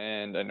there,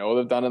 and I know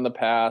they've done it in the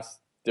past,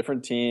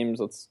 different teams.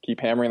 Let's keep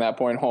hammering that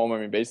point home. I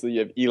mean, basically you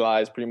have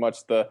Eli is pretty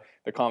much the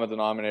common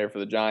denominator for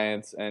the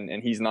Giants, and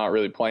he's not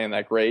really playing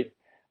that great.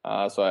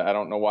 So I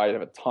don't know why you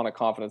have a ton of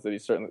confidence that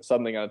he's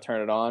suddenly going to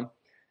turn it on.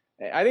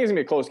 I think it's going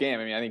to be a close game.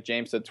 I mean, I think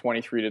James said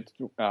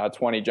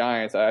 23-20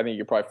 Giants. I think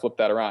you could probably flip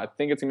that around. I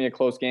think it's going to be a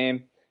close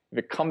game. If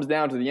it comes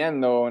down to the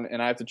end, though,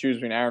 and I have to choose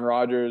between Aaron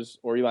Rodgers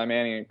or Eli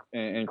Manning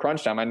in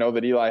crunch time, I know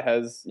that Eli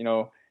has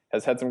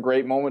had some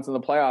great moments in the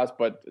playoffs,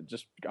 but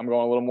just I'm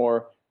going a little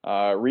more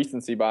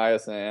recency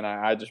bias, and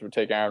I just would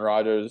take Aaron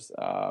Rodgers.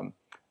 I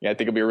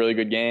think it'll be a really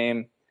good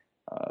game.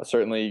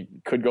 Certainly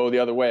could go the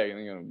other way,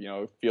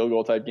 field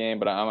goal type game,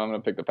 but I'm going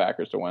to pick the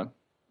Packers to win.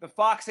 The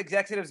Fox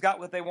executives got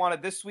what they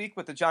wanted this week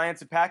with the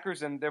Giants and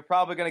Packers, and they're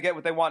probably going to get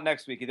what they want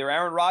next week. Either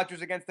Aaron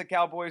Rodgers against the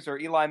Cowboys or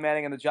Eli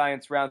Manning and the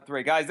Giants round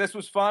 3. Guys, this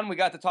was fun. We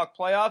got to talk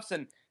playoffs,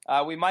 and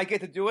we might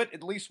get to do it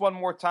at least one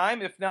more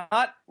time. If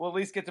not, we'll at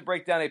least get to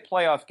break down a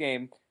playoff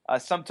game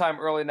sometime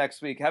early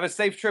next week. Have a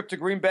safe trip to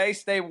Green Bay.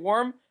 Stay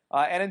warm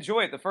and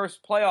enjoy it. The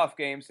first playoff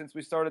game since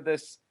we started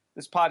this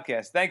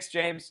podcast. Thanks,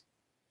 James.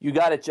 You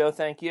got it, Joe.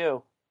 Thank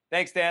you.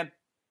 Thanks, Dan.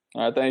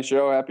 All right, thanks,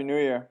 Joe. Happy New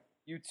Year.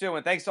 You too.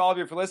 And thanks to all of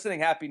you for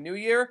listening. Happy New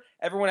Year.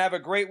 Everyone have a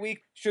great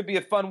week. Should be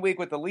a fun week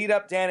with the lead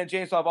up. Dan and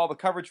James will have all the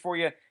coverage for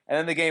you. And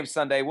then the game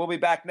Sunday. We'll be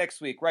back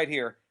next week right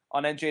here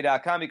on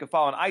NJ.com. You can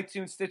follow on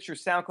iTunes, Stitcher,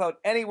 SoundCloud,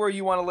 anywhere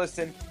you want to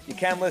listen. You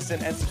can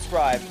listen and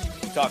subscribe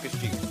to Talk is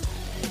Cheap.